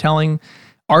storytelling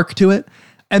arc to it.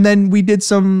 And then we did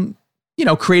some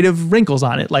creative wrinkles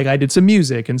on it. Like I did some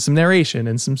music and some narration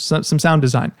and some sound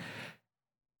design.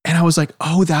 And I was like,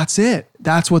 oh, that's it.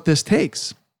 That's what this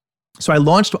takes. So I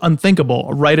launched Unthinkable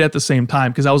right at the same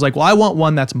time because I was like, well, I want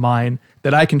one that's mine,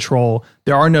 that I control.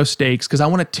 There are no stakes because I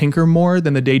want to tinker more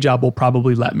than the day job will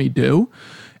probably let me do.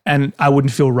 And I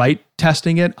wouldn't feel right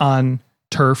testing it on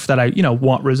turf that I,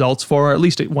 want results for, or at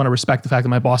least I want to respect the fact that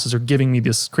my bosses are giving me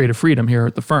this creative freedom here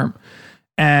at the firm.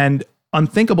 And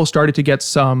Unthinkable started to get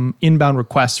some inbound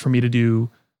requests for me to do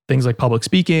things like public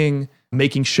speaking,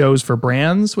 making shows for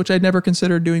brands, which I'd never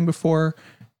considered doing before.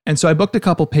 And so I booked a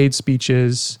couple paid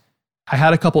speeches. I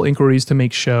had a couple inquiries to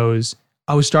make shows.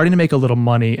 I was starting to make a little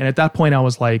money. And at that point, I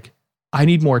was like, I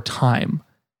need more time.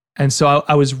 And so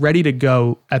I was ready to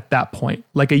go at that point,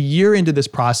 like a year into this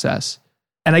process.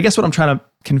 And I guess what I'm trying to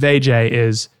convey, Jay,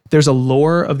 is there's a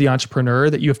lore of the entrepreneur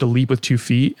that you have to leap with 2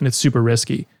 feet, and it's super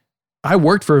risky. I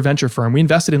worked for a venture firm. We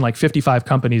invested in like 55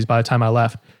 companies by the time I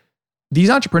left.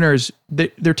 These entrepreneurs,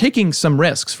 they're taking some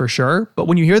risks for sure, but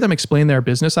when you hear them explain their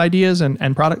business ideas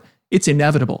and product, it's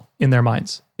inevitable in their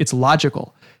minds. It's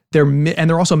logical.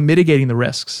 They're also mitigating the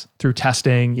risks through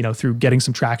testing, through getting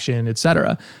some traction, et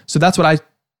cetera. So that's what I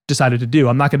decided to do.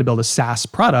 I'm not going to build a SaaS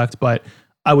product, but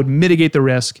I would mitigate the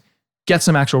risk, get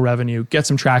some actual revenue, get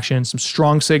some traction, some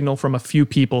strong signal from a few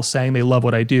people saying they love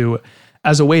what I do,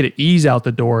 as a way to ease out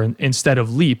the door instead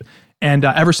of leap. And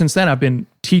ever since then, I've been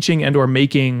teaching and or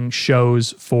making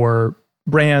shows for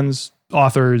brands,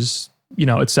 authors,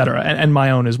 et cetera, and my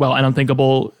own as well. And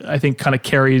Unthinkable, I think, kind of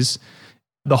carries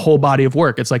the whole body of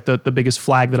work. It's like the biggest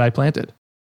flag that I planted.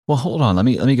 Well, hold on. Let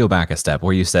me go back a step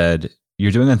where you said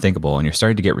you're doing Unthinkable and you're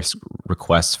starting to get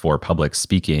requests for public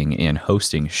speaking and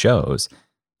hosting shows.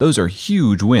 Those are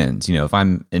huge wins. If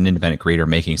I'm an independent creator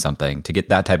making something, to get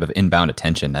that type of inbound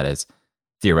attention that is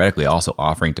theoretically also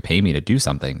offering to pay me to do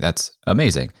something, that's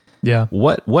amazing. Yeah.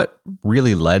 What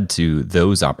really led to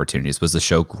those opportunities? Was the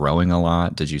show growing a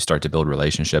lot? Did you start to build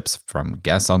relationships from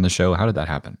guests on the show? How did that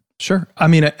happen? Sure. I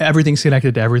mean, everything's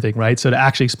connected to everything, right? So to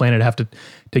actually explain it, I have to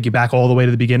take you back all the way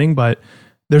to the beginning, but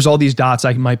there's all these dots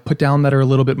I might put down that are a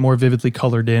little bit more vividly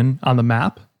colored in on the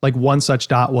map. Like one such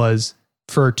dot was,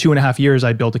 for 2.5 years,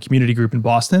 I built a community group in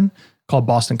Boston called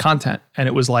Boston Content. And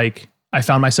it was like, I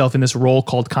found myself in this role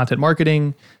called content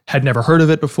marketing, had never heard of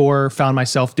it before, found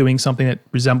myself doing something that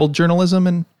resembled journalism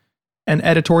and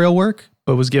editorial work,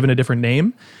 but was given a different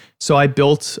name. So I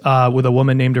built, with a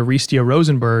woman named Aristia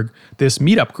Rosenberg, this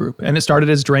meetup group. And it started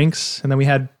as drinks. And then we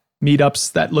had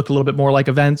meetups that looked a little bit more like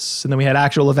events. And then we had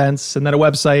actual events and then a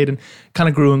website, and kind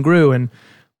of grew and grew. And,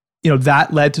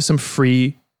 that led to some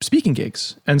free speaking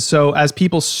gigs. And so as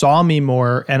people saw me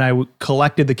more and I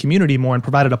collected the community more and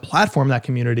provided a platform to that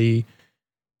community,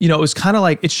 it was kind of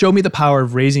like, it showed me the power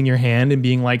of raising your hand and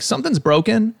being like, something's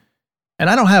broken and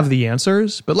I don't have the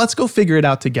answers, but let's go figure it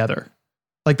out together.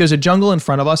 Like there's a jungle in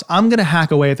front of us. I'm going to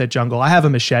hack away at that jungle. I have a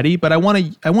machete, but I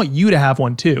want you to have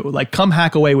one too. Like come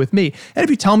hack away with me. And if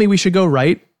you tell me we should go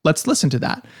right, let's listen to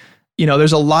that.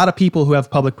 There's a lot of people who have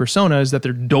public personas that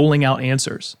they're doling out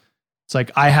answers. It's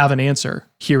like, I have an answer.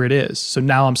 Here it is. So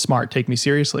now I'm smart. Take me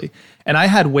seriously. And I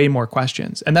had way more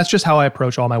questions. And that's just how I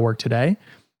approach all my work today.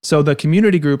 So the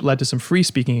community group led to some free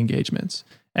speaking engagements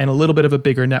and a little bit of a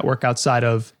bigger network outside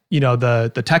of,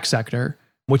 the tech sector,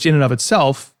 which in and of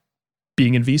itself,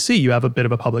 being in VC, you have a bit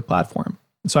of a public platform.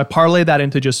 And so I parlayed that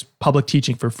into just public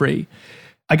teaching for free.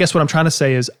 I guess what I'm trying to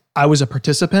say is I was a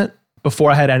participant before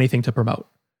I had anything to promote.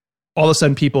 All of a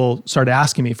sudden people started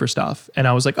asking me for stuff. And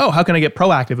I was like, oh, how can I get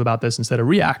proactive about this instead of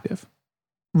reactive?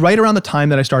 Right around the time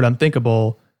that I started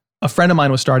Unthinkable, a friend of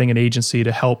mine was starting an agency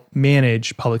to help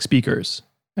manage public speakers.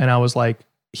 And I was like,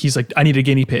 he's like, I need a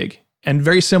guinea pig. And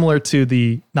very similar to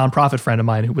the nonprofit friend of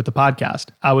mine with the podcast,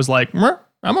 I was like,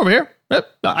 I'm over here.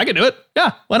 I can do it.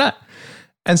 Yeah, why not?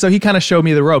 And so he kind of showed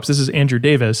me the ropes. This is Andrew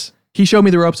Davis. He showed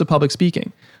me the ropes of public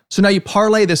speaking. So now you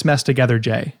parlay this mess together,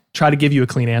 Jay. Try to give you a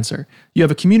clean answer. You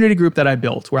have a community group that I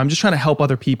built where I'm just trying to help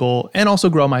other people and also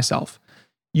grow myself.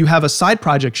 You have a side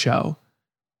project show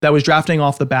that was drafting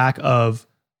off the back of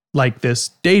like this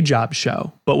day job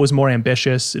show, but was more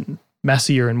ambitious and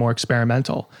messier and more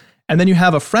experimental. And then you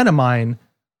have a friend of mine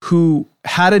who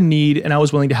had a need and I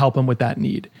was willing to help him with that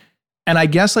need. And I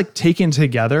guess like taken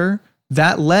together,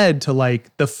 that led to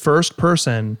like the first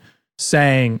person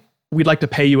saying, we'd like to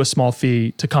pay you a small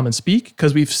fee to come and speak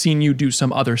because we've seen you do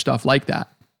some other stuff like that.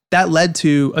 That led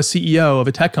to a CEO of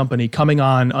a tech company coming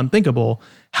on Unthinkable,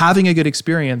 having a good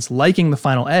experience, liking the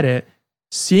final edit,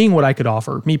 seeing what I could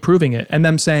offer, me proving it, and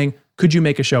them saying, could you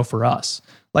make a show for us?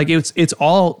 Like it's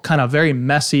all kind of very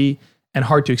messy and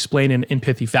hard to explain in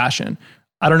pithy fashion.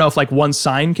 I don't know if like one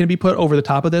sign can be put over the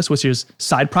top of this, which is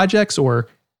side projects or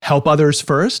help others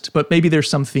first, but maybe there's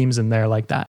some themes in there like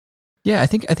that. Yeah, I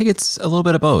think it's a little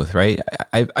bit of both, right?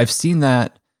 I've seen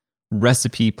that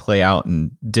recipe play out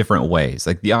in different ways.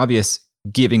 Like the obvious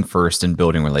giving first and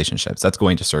building relationships, that's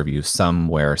going to serve you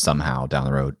somewhere, somehow down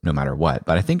the road, no matter what.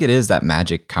 But I think it is that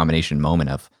magic combination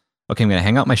moment of, okay, I'm going to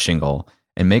hang out my shingle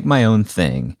and make my own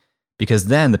thing, because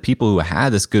then the people who had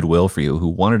this goodwill for you, who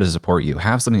wanted to support you,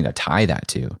 have something to tie that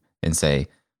to and say,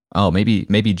 oh,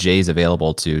 maybe Jay's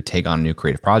available to take on a new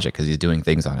creative project because he's doing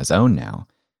things on his own now.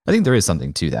 I think there is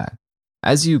something to that.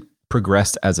 As you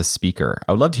progressed as a speaker,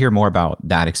 I would love to hear more about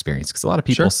that experience, because a lot of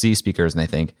people see speakers and they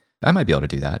think, I might be able to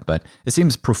do that, but it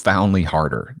seems profoundly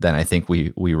harder than I think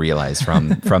we realize from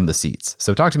the seats.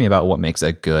 So talk to me about what makes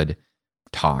a good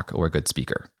talk or a good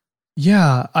speaker.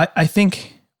 Yeah, I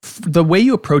think the way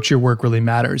you approach your work really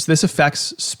matters. This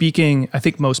affects speaking, I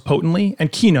think, most potently,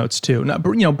 and keynotes too. Now,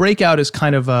 breakout is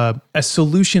kind of a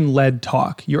solution-led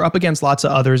talk. You're up against lots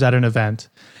of others at an event,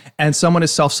 and someone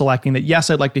is self-selecting that,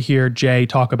 yes, I'd like to hear Jay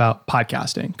talk about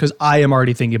podcasting, because I am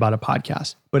already thinking about a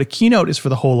podcast. But a keynote is for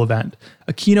the whole event.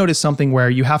 A keynote is something where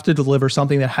you have to deliver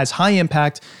something that has high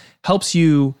impact, helps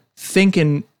you think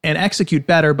and execute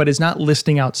better, but is not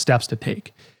listing out steps to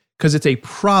take, because it's a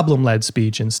problem-led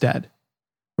speech instead.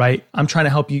 Right? I'm trying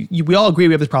to help you. We all agree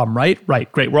we have this problem, right?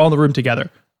 Right. Great. We're all in the room together.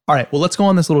 All right. Well, let's go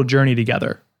on this little journey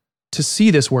together to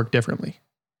see this work differently.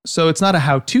 So it's not a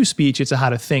how-to speech, it's a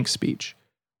how-to-think speech.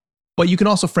 But you can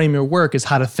also frame your work as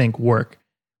how to think work.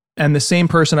 And the same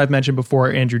person I've mentioned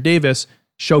before, Andrew Davis,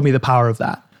 showed me the power of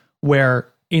that, where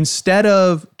instead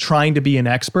of trying to be an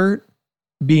expert,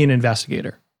 be an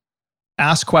investigator.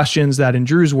 Ask questions that, in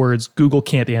Drew's words, Google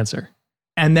can't answer.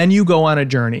 And then you go on a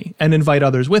journey and invite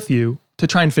others with you to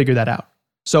try and figure that out.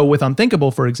 So with Unthinkable,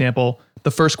 for example,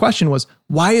 the first question was,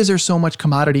 why is there so much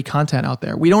commodity content out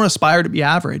there? We don't aspire to be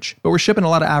average, but we're shipping a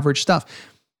lot of average stuff.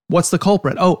 What's the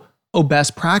culprit? Oh,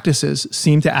 best practices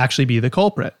seem to actually be the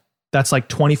culprit. That's like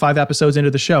 25 episodes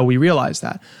into the show, we realize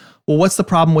that. Well, what's the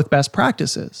problem with best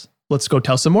practices? Let's go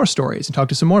tell some more stories and talk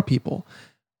to some more people.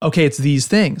 Okay, it's these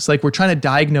things. Like, we're trying to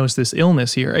diagnose this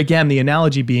illness here. Again, the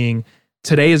analogy being,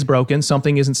 today is broken,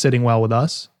 something isn't sitting well with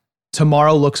us.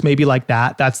 Tomorrow looks maybe like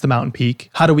that. That's the mountain peak.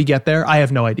 How do we get there? I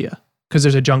have no idea, because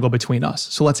there's a jungle between us.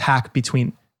 So let's hack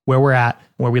between where we're at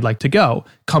and where we'd like to go.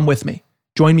 Come with me.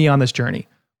 Join me on this journey.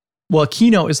 Well, a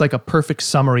keynote is like a perfect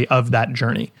summary of that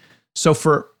journey. So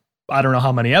for, I don't know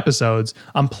how many episodes,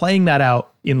 I'm playing that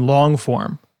out in long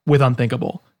form with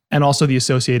Unthinkable and also the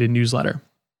associated newsletter.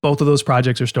 Both of those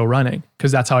projects are still running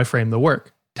because that's how I frame the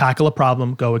work. Tackle a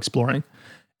problem, go exploring.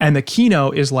 And the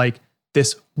keynote is like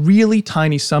this really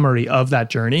tiny summary of that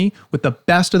journey with the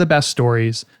best of the best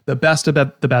stories, the best of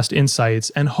the best insights.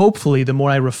 And hopefully the more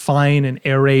I refine and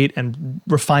aerate and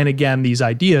refine again these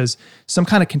ideas, some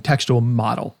kind of contextual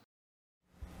model.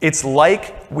 It's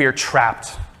like we're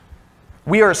trapped.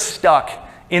 We are stuck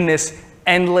in this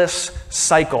endless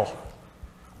cycle.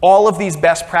 All of these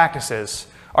best practices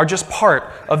are just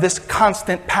part of this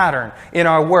constant pattern in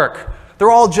our work.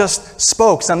 They're all just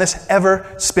spokes on this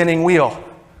ever-spinning wheel.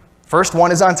 First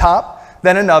one is on top,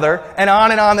 then another, and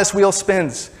on this wheel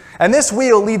spins. And this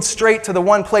wheel leads straight to the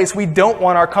one place we don't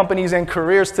want our companies and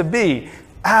careers to be: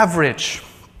 average.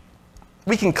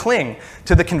 We can cling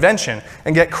to the convention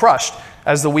and get crushed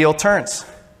as the wheel turns.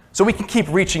 So we can keep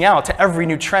reaching out to every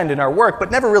new trend in our work, but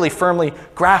never really firmly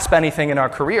grasp anything in our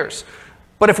careers.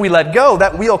 But if we let go,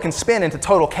 that wheel can spin into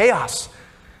total chaos.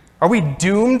 Are we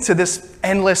doomed to this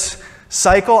endless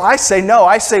cycle? I say no.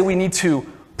 I say we need to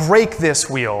break this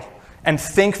wheel and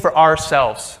think for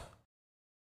ourselves.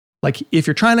 Like, if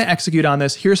you're trying to execute on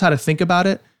this, here's how to think about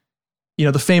it. You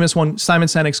know, the famous one, Simon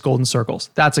Sinek's Golden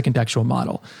Circles. That's a contextual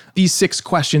model. These 6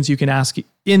 questions you can ask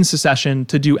in succession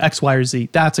to do X, Y, or Z.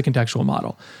 That's a contextual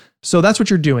model. So that's what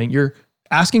you're doing. You're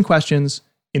asking questions,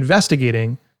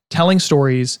 investigating, telling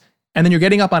stories, and then you're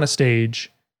getting up on a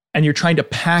stage and you're trying to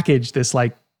package this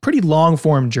like pretty long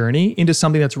form journey into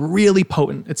something that's really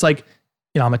potent. It's like,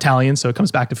 you know, I'm Italian, so it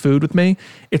comes back to food with me.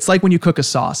 It's like when you cook a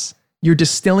sauce. You're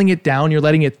distilling it down, you're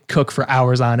letting it cook for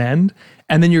hours on end,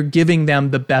 and then you're giving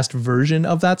them the best version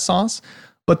of that sauce.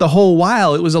 But the whole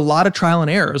while, it was a lot of trial and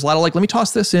error. It was a lot of like, let me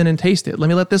toss this in and taste it. Let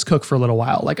me let this cook for a little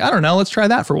while. Like, I don't know, let's try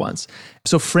that for once.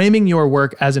 So framing your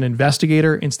work as an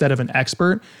investigator instead of an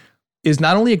expert is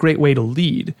not only a great way to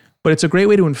lead, but it's a great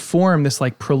way to inform this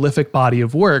like prolific body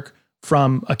of work,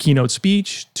 from a keynote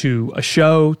speech to a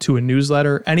show to a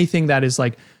newsletter, anything that is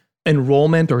like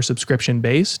enrollment or subscription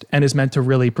based and is meant to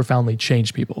really profoundly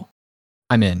change people.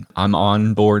 I'm in. I'm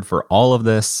on board for all of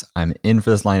this. I'm in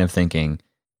for this line of thinking.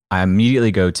 I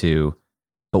immediately go to,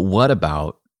 but what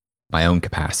about my own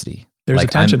capacity? There's like,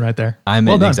 a tension right there. I'm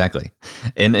well in, done. exactly.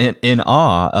 In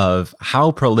awe of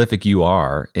how prolific you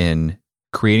are in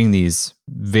creating these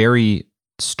very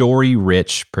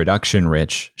story-rich,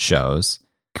 production-rich shows,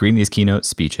 creating these keynote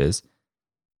speeches.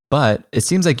 But it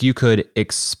seems like you could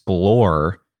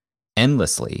explore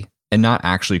endlessly and not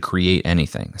actually create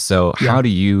anything. So how do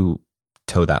you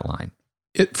toe that line?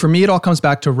 For me, it all comes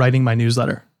back to writing my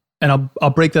newsletter. And I'll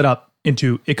break that up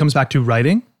into, it comes back to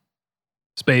writing,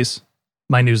 space,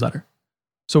 my newsletter.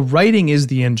 So writing is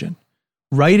the engine.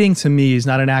 Writing to me is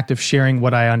not an act of sharing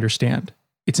what I understand.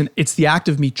 It's the act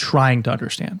of me trying to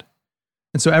understand.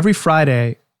 And so every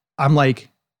Friday, I'm like,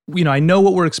 you know, I know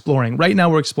what we're exploring. Right now,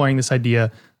 we're exploring this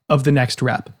idea of the next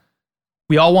rep.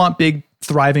 We all want big,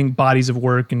 thriving bodies of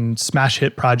work and smash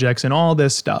hit projects and all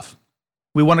this stuff.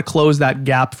 We want to close that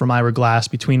gap from Ira Glass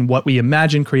between what we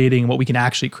imagine creating and what we can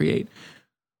actually create.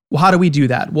 Well, how do we do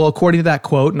that? Well, according to that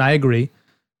quote, and I agree,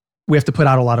 we have to put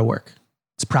out a lot of work.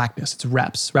 It's practice, it's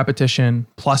reps, repetition,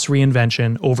 plus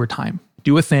reinvention over time.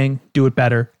 Do a thing, do it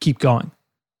better, keep going.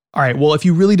 All right, well, if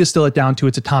you really distill it down to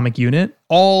its atomic unit,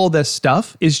 all this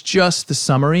stuff is just the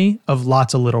summary of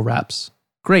lots of little reps.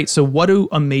 Great, so what do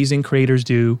amazing creators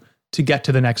do to get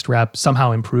to the next rep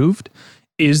somehow improved?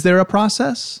 Is there a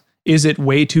process? Is it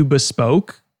way too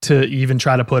bespoke to even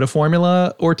try to put a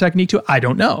formula or technique to it? I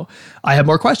don't know. I have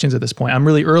more questions at this point. I'm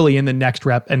really early in the next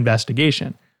rep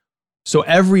investigation. So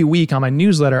every week on my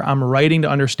newsletter, I'm writing to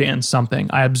understand something.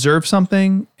 I observe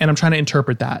something and I'm trying to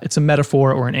interpret that. It's a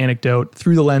metaphor or an anecdote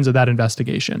through the lens of that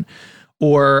investigation.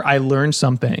 Or I learned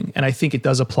something and I think it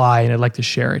does apply and I'd like to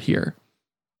share it here.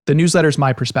 The newsletter is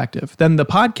my perspective. Then the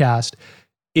podcast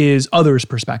is others'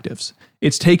 perspectives.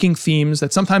 It's taking themes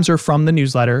that sometimes are from the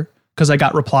newsletter because I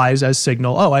got replies as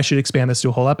signal, oh, I should expand this to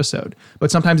a whole episode.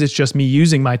 But sometimes it's just me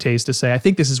using my taste to say, I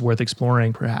think this is worth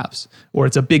exploring perhaps, or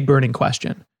it's a big burning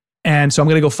question. And so I'm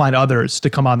going to go find others to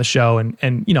come on the show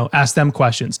and ask them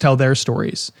questions, tell their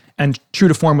stories. And true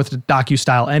to form with the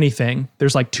docu-style anything,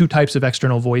 there's like 2 types of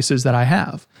external voices that I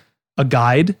have. A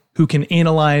guide who can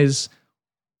analyze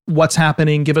what's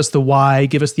happening, give us the why,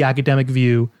 give us the academic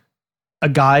view. A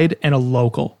guide and a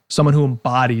local, someone who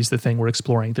embodies the thing we're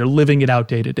exploring. They're living it out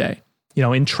day to day.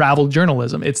 In travel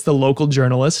journalism, it's the local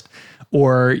journalist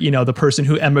or, the person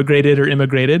who emigrated or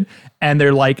immigrated, and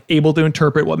they're like able to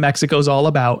interpret what Mexico's all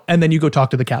about. And then you go talk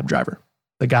to the cab driver,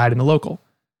 the guide and the local.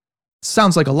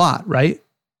 Sounds like a lot, right?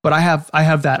 But I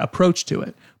have that approach to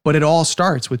it. But it all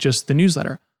starts with just the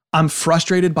newsletter. I'm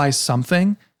frustrated by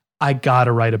something, I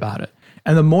gotta write about it.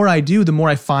 And the more I do, the more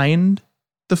I find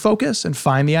the focus and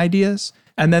find the ideas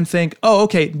and then think, oh,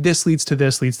 okay, this leads to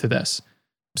this, leads to this.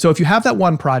 So if you have that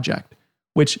one project,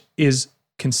 which is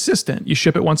consistent, you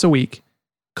ship it once a week,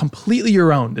 completely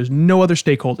your own, there's no other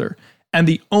stakeholder. And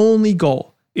the only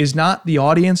goal is not the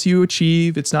audience you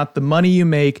achieve, it's not the money you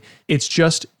make, it's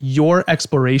just your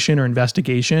exploration or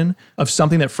investigation of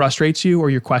something that frustrates you or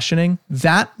you're questioning.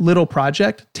 That little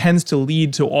project tends to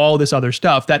lead to all this other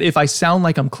stuff that if I sound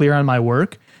like I'm clear on my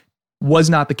work,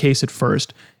 was not the case at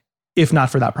first, if not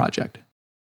for that project.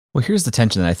 Well, here's the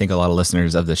tension that I think a lot of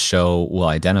listeners of the show will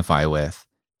identify with.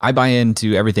 I buy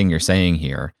into everything you're saying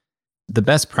here. The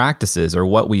best practices are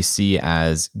what we see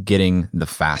as getting the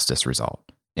fastest result.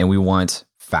 And we want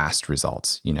fast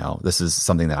results. This is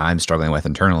something that I'm struggling with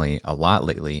internally a lot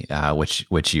lately, which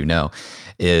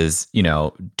is,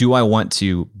 do I want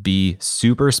to be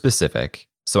super specific?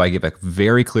 So I give a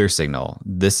very clear signal.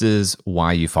 This is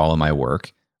why you follow my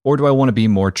work. Or do I want to be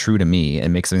more true to me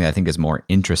and make something that I think is more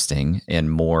interesting and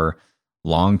more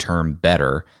long-term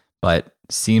better, but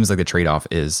seems like the trade-off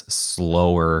is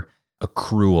slower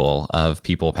accrual of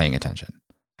people paying attention?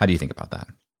 How do you think about that?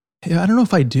 Yeah, I don't know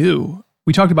if I do.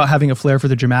 We talked about having a flair for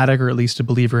the dramatic, or at least a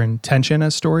believer in tension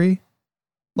as story.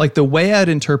 Like the way I'd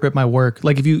interpret my work,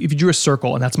 like if you drew a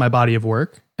circle and that's my body of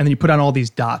work, and then you put on all these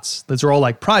dots, those are all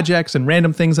like projects and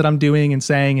random things that I'm doing and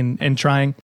saying and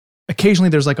trying. Occasionally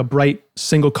there's like a bright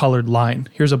single colored line.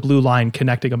 Here's a blue line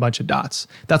connecting a bunch of dots.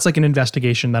 That's like an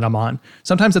investigation that I'm on.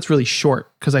 Sometimes that's really short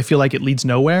because I feel like it leads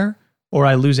nowhere or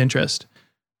I lose interest.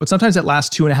 But sometimes it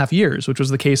lasts 2.5 years, which was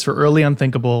the case for Early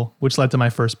Unthinkable, which led to my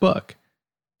first book.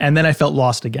 And then I felt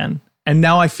lost again. And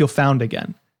now I feel found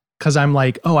again because I'm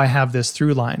like, oh, I have this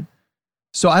through line.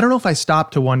 So I don't know if I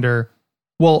stopped to wonder,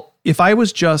 well, if I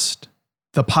was just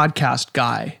the podcast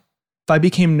guy, if I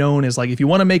became known as like, if you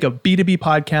want to make a B2B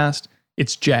podcast,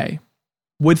 it's Jay.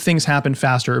 Would things happen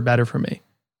faster or better for me?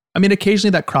 I mean,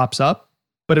 occasionally that crops up,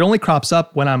 but it only crops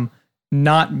up when I'm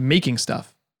not making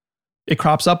stuff. It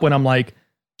crops up when I'm like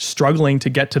struggling to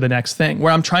get to the next thing,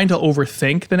 where I'm trying to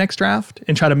overthink the next draft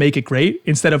and try to make it great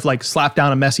instead of like slap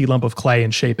down a messy lump of clay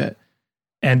and shape it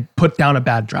and put down a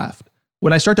bad draft.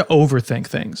 When I start to overthink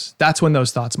things, that's when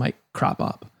those thoughts might crop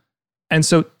up. And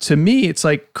so to me, it's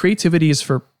like creativity is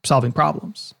for solving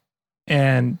problems.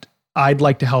 And I'd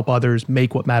like to help others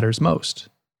make what matters most.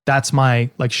 That's my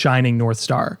like shining North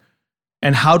Star.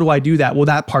 And how do I do that? Well,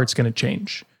 that part's going to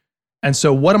change. And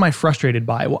so what am I frustrated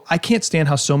by? Well, I can't stand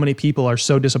how so many people are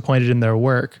so disappointed in their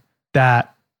work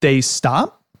that they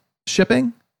stop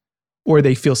shipping or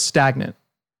they feel stagnant.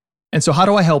 And so how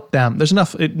do I help them? There's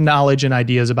enough knowledge and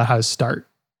ideas about how to start.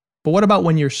 But what about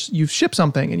when you've shipped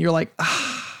something and you're like,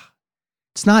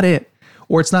 it's not it,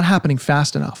 or it's not happening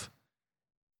fast enough?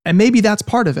 And maybe that's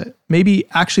part of it. Maybe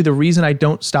actually the reason I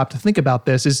don't stop to think about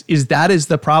this is that is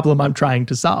the problem I'm trying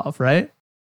to solve, right?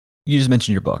 You just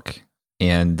mentioned your book,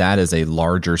 and that is a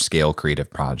larger scale creative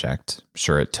project.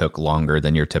 Sure, it took longer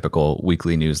than your typical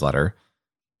weekly newsletter.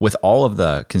 With all of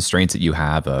the constraints that you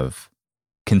have of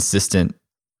consistent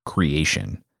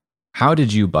creation, how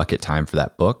did you bucket time for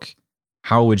that book?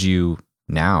 How would you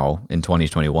now in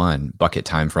 2021 bucket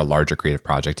time for a larger creative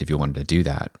project if you wanted to do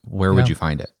that? Where would you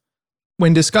find it?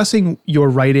 When discussing your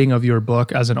writing of your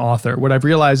book as an author, what I've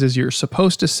realized is you're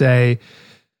supposed to say,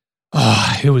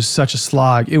 oh, it was such a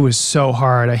slog. It was so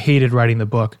hard. I hated writing the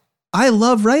book. I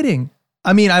love writing.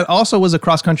 I mean, I also was a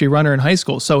cross-country runner in high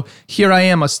school. So here I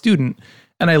am, a student,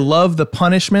 and I love the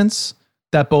punishments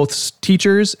that both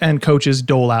teachers and coaches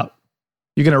dole out.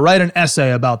 You're going to write an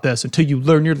essay about this until you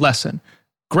learn your lesson.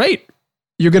 Great.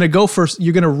 You're going to go first.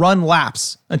 You're going to run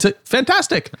laps until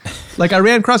fantastic. Like I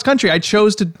ran cross country. I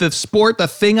chose the sport. The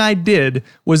thing I did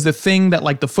was the thing that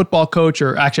like the football coach,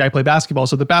 or actually I play basketball.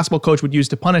 So the basketball coach would use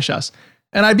to punish us.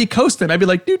 And I'd be coasting. I'd be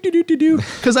like, do,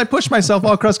 because I pushed myself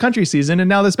all cross country season. And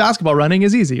now this basketball running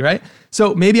is easy, right?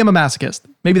 So maybe I'm a masochist.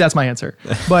 Maybe that's my answer.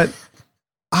 But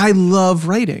I love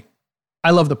writing. I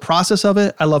love the process of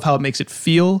it. I love how it makes it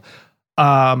feel.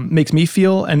 makes me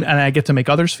feel, and I get to make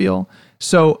others feel.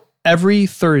 So every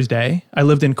Thursday, I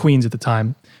lived in Queens at the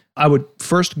time, I would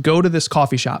first go to this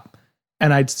coffee shop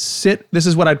and I'd sit. This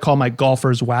is what I'd call my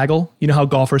golfer's waggle. You know how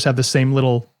golfers have the same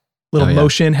little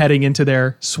motion heading into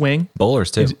their swing?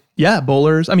 Bowlers too. Yeah,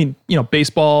 bowlers. I mean,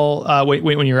 baseball,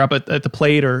 when you're up at the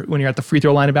plate or when you're at the free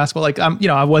throw line of basketball, like,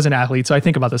 I was an athlete, so I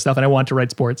think about this stuff and I wanted to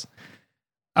write sports.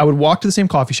 I would walk to the same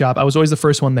coffee shop. I was always the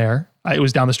first one there. It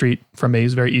was down the street from me. It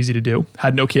was very easy to do.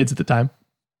 Had no kids at the time.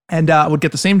 And I would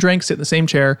get the same drink, sit in the same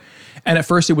chair. And at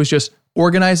first it was just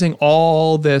organizing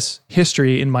all this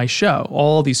history in my show,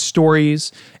 all these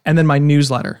stories, and then my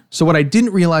newsletter. So what I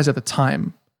didn't realize at the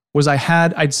time was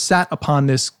I'd sat upon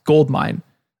this gold mine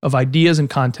of ideas and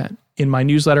content in my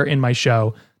newsletter, in my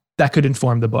show, that could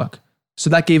inform the book. So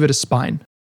that gave it a spine.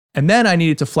 And then I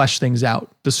needed to flesh things out.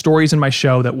 The stories in my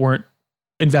show that weren't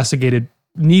investigated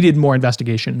needed more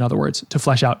investigation, in other words, to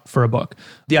flesh out for a book.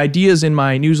 The ideas in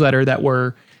my newsletter that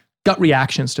were gut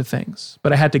reactions to things,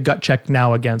 but I had to gut check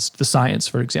now against the science,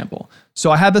 for example. So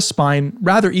I had the spine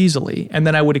rather easily, and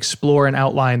then I would explore and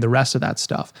outline the rest of that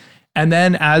stuff. And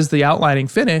then as the outlining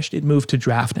finished, it moved to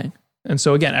drafting. And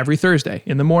so again, every Thursday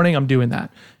in the morning, I'm doing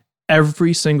that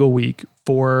every single week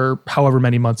for however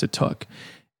many months it took.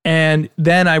 And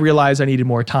then I realized I needed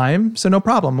more time. So no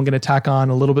problem. I'm going to tack on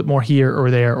a little bit more here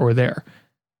or there or there.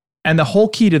 And the whole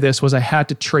key to this was I had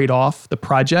to trade off the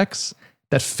projects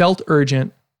that felt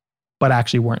urgent, but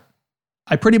actually weren't.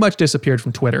 I pretty much disappeared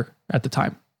from Twitter at the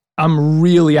time. I'm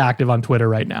really active on Twitter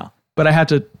right now, but I had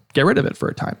to get rid of it for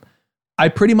a time. I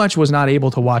pretty much was not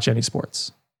able to watch any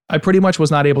sports. I pretty much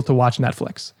was not able to watch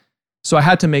Netflix. So I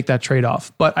had to make that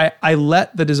trade-off. But I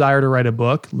let the desire to write a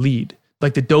book lead.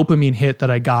 Like the dopamine hit that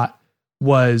I got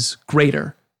was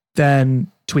greater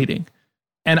than tweeting.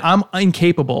 And I'm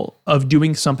incapable of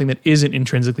doing something that isn't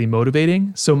intrinsically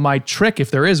motivating. So my trick,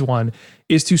 if there is one,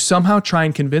 is to somehow try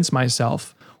and convince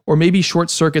myself, or maybe short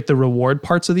circuit the reward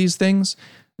parts of these things,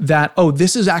 that,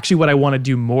 this is actually what I want to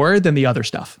do more than the other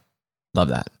stuff. Love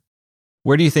that.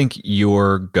 Where do you think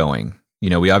you're going?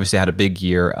 We obviously had a big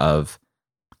year of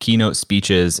keynote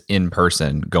speeches in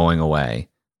person going away,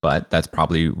 but that's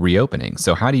probably reopening.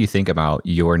 So how do you think about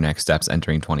your next steps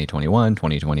entering 2021,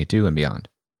 2022, and beyond?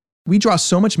 We draw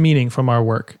so much meaning from our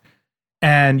work,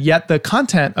 and yet the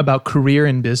content about career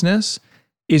and business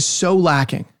is so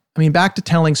lacking. I mean, back to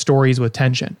telling stories with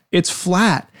tension. It's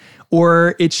flat,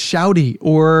 or it's shouty,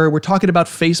 or we're talking about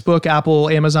Facebook, Apple,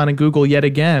 Amazon, and Google yet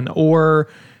again, or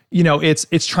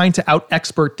it's trying to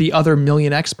out-expert the other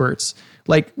million experts.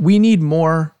 Like, we need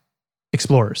more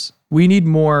explorers. We need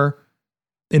more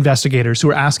investigators who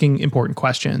are asking important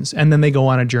questions, and then they go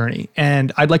on a journey.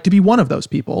 And I'd like to be one of those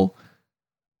people.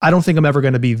 I don't think I'm ever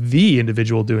going to be the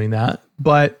individual doing that,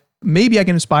 but maybe I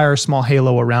can inspire a small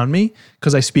halo around me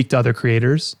because I speak to other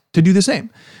creators to do the same.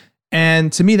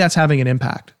 And to me, that's having an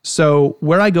impact. So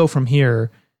where I go from here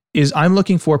is I'm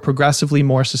looking for progressively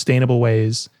more sustainable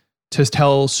ways to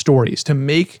tell stories, to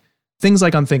make things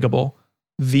like Unthinkable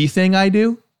the thing I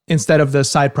do instead of the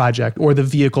side project or the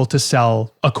vehicle to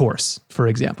sell a course, for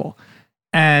example.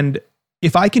 And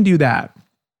if I can do that,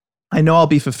 I know I'll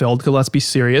be fulfilled, because let's be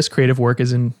serious, creative work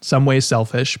is in some ways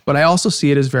selfish, but I also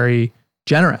see it as very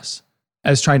generous,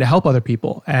 as trying to help other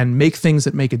people and make things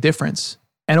that make a difference.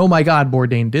 And oh my God,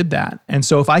 Bourdain did that. And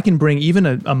so if I can bring even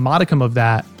a modicum of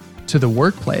that to the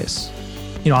workplace,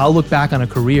 I'll look back on a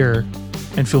career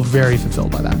and feel very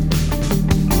fulfilled by that.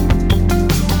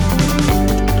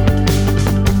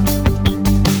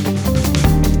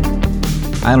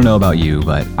 I don't know about you,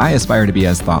 but I aspire to be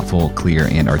as thoughtful, clear,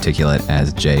 and articulate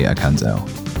as Jay Acunzo.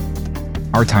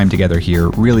 Our time together here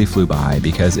really flew by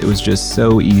because it was just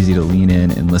so easy to lean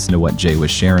in and listen to what Jay was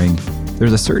sharing.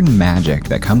 There's a certain magic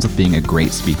that comes with being a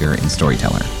great speaker and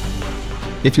storyteller.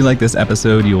 If you like this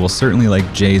episode, you will certainly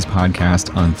like Jay's podcast,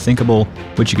 Unthinkable,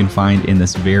 which you can find in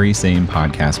this very same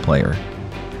podcast player.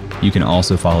 You can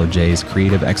also follow Jay's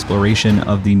creative exploration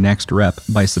of the next rep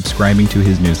by subscribing to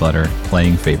his newsletter,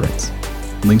 Playing Favorites.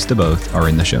 Links to both are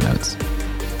in the show notes.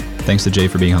 Thanks to Jay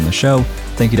for being on the show.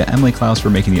 Thank you to Emily Klaus for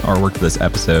making the artwork for this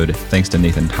episode. Thanks to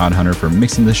Nathan Toddhunter for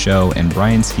mixing the show, and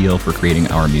Brian Skeel for creating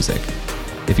our music.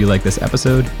 If you like this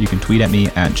episode, you can tweet at me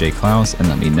at jklaus and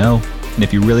let me know. And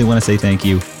if you really want to say thank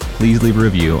you, please leave a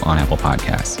review on Apple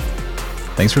Podcasts.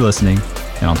 Thanks for listening,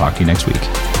 and I'll talk to you next week.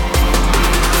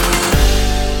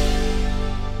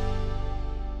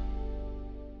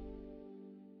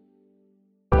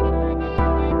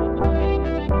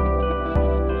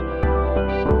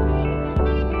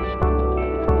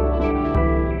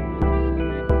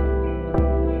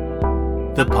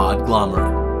 The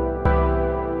Podglomerate,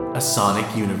 a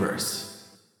sonic universe.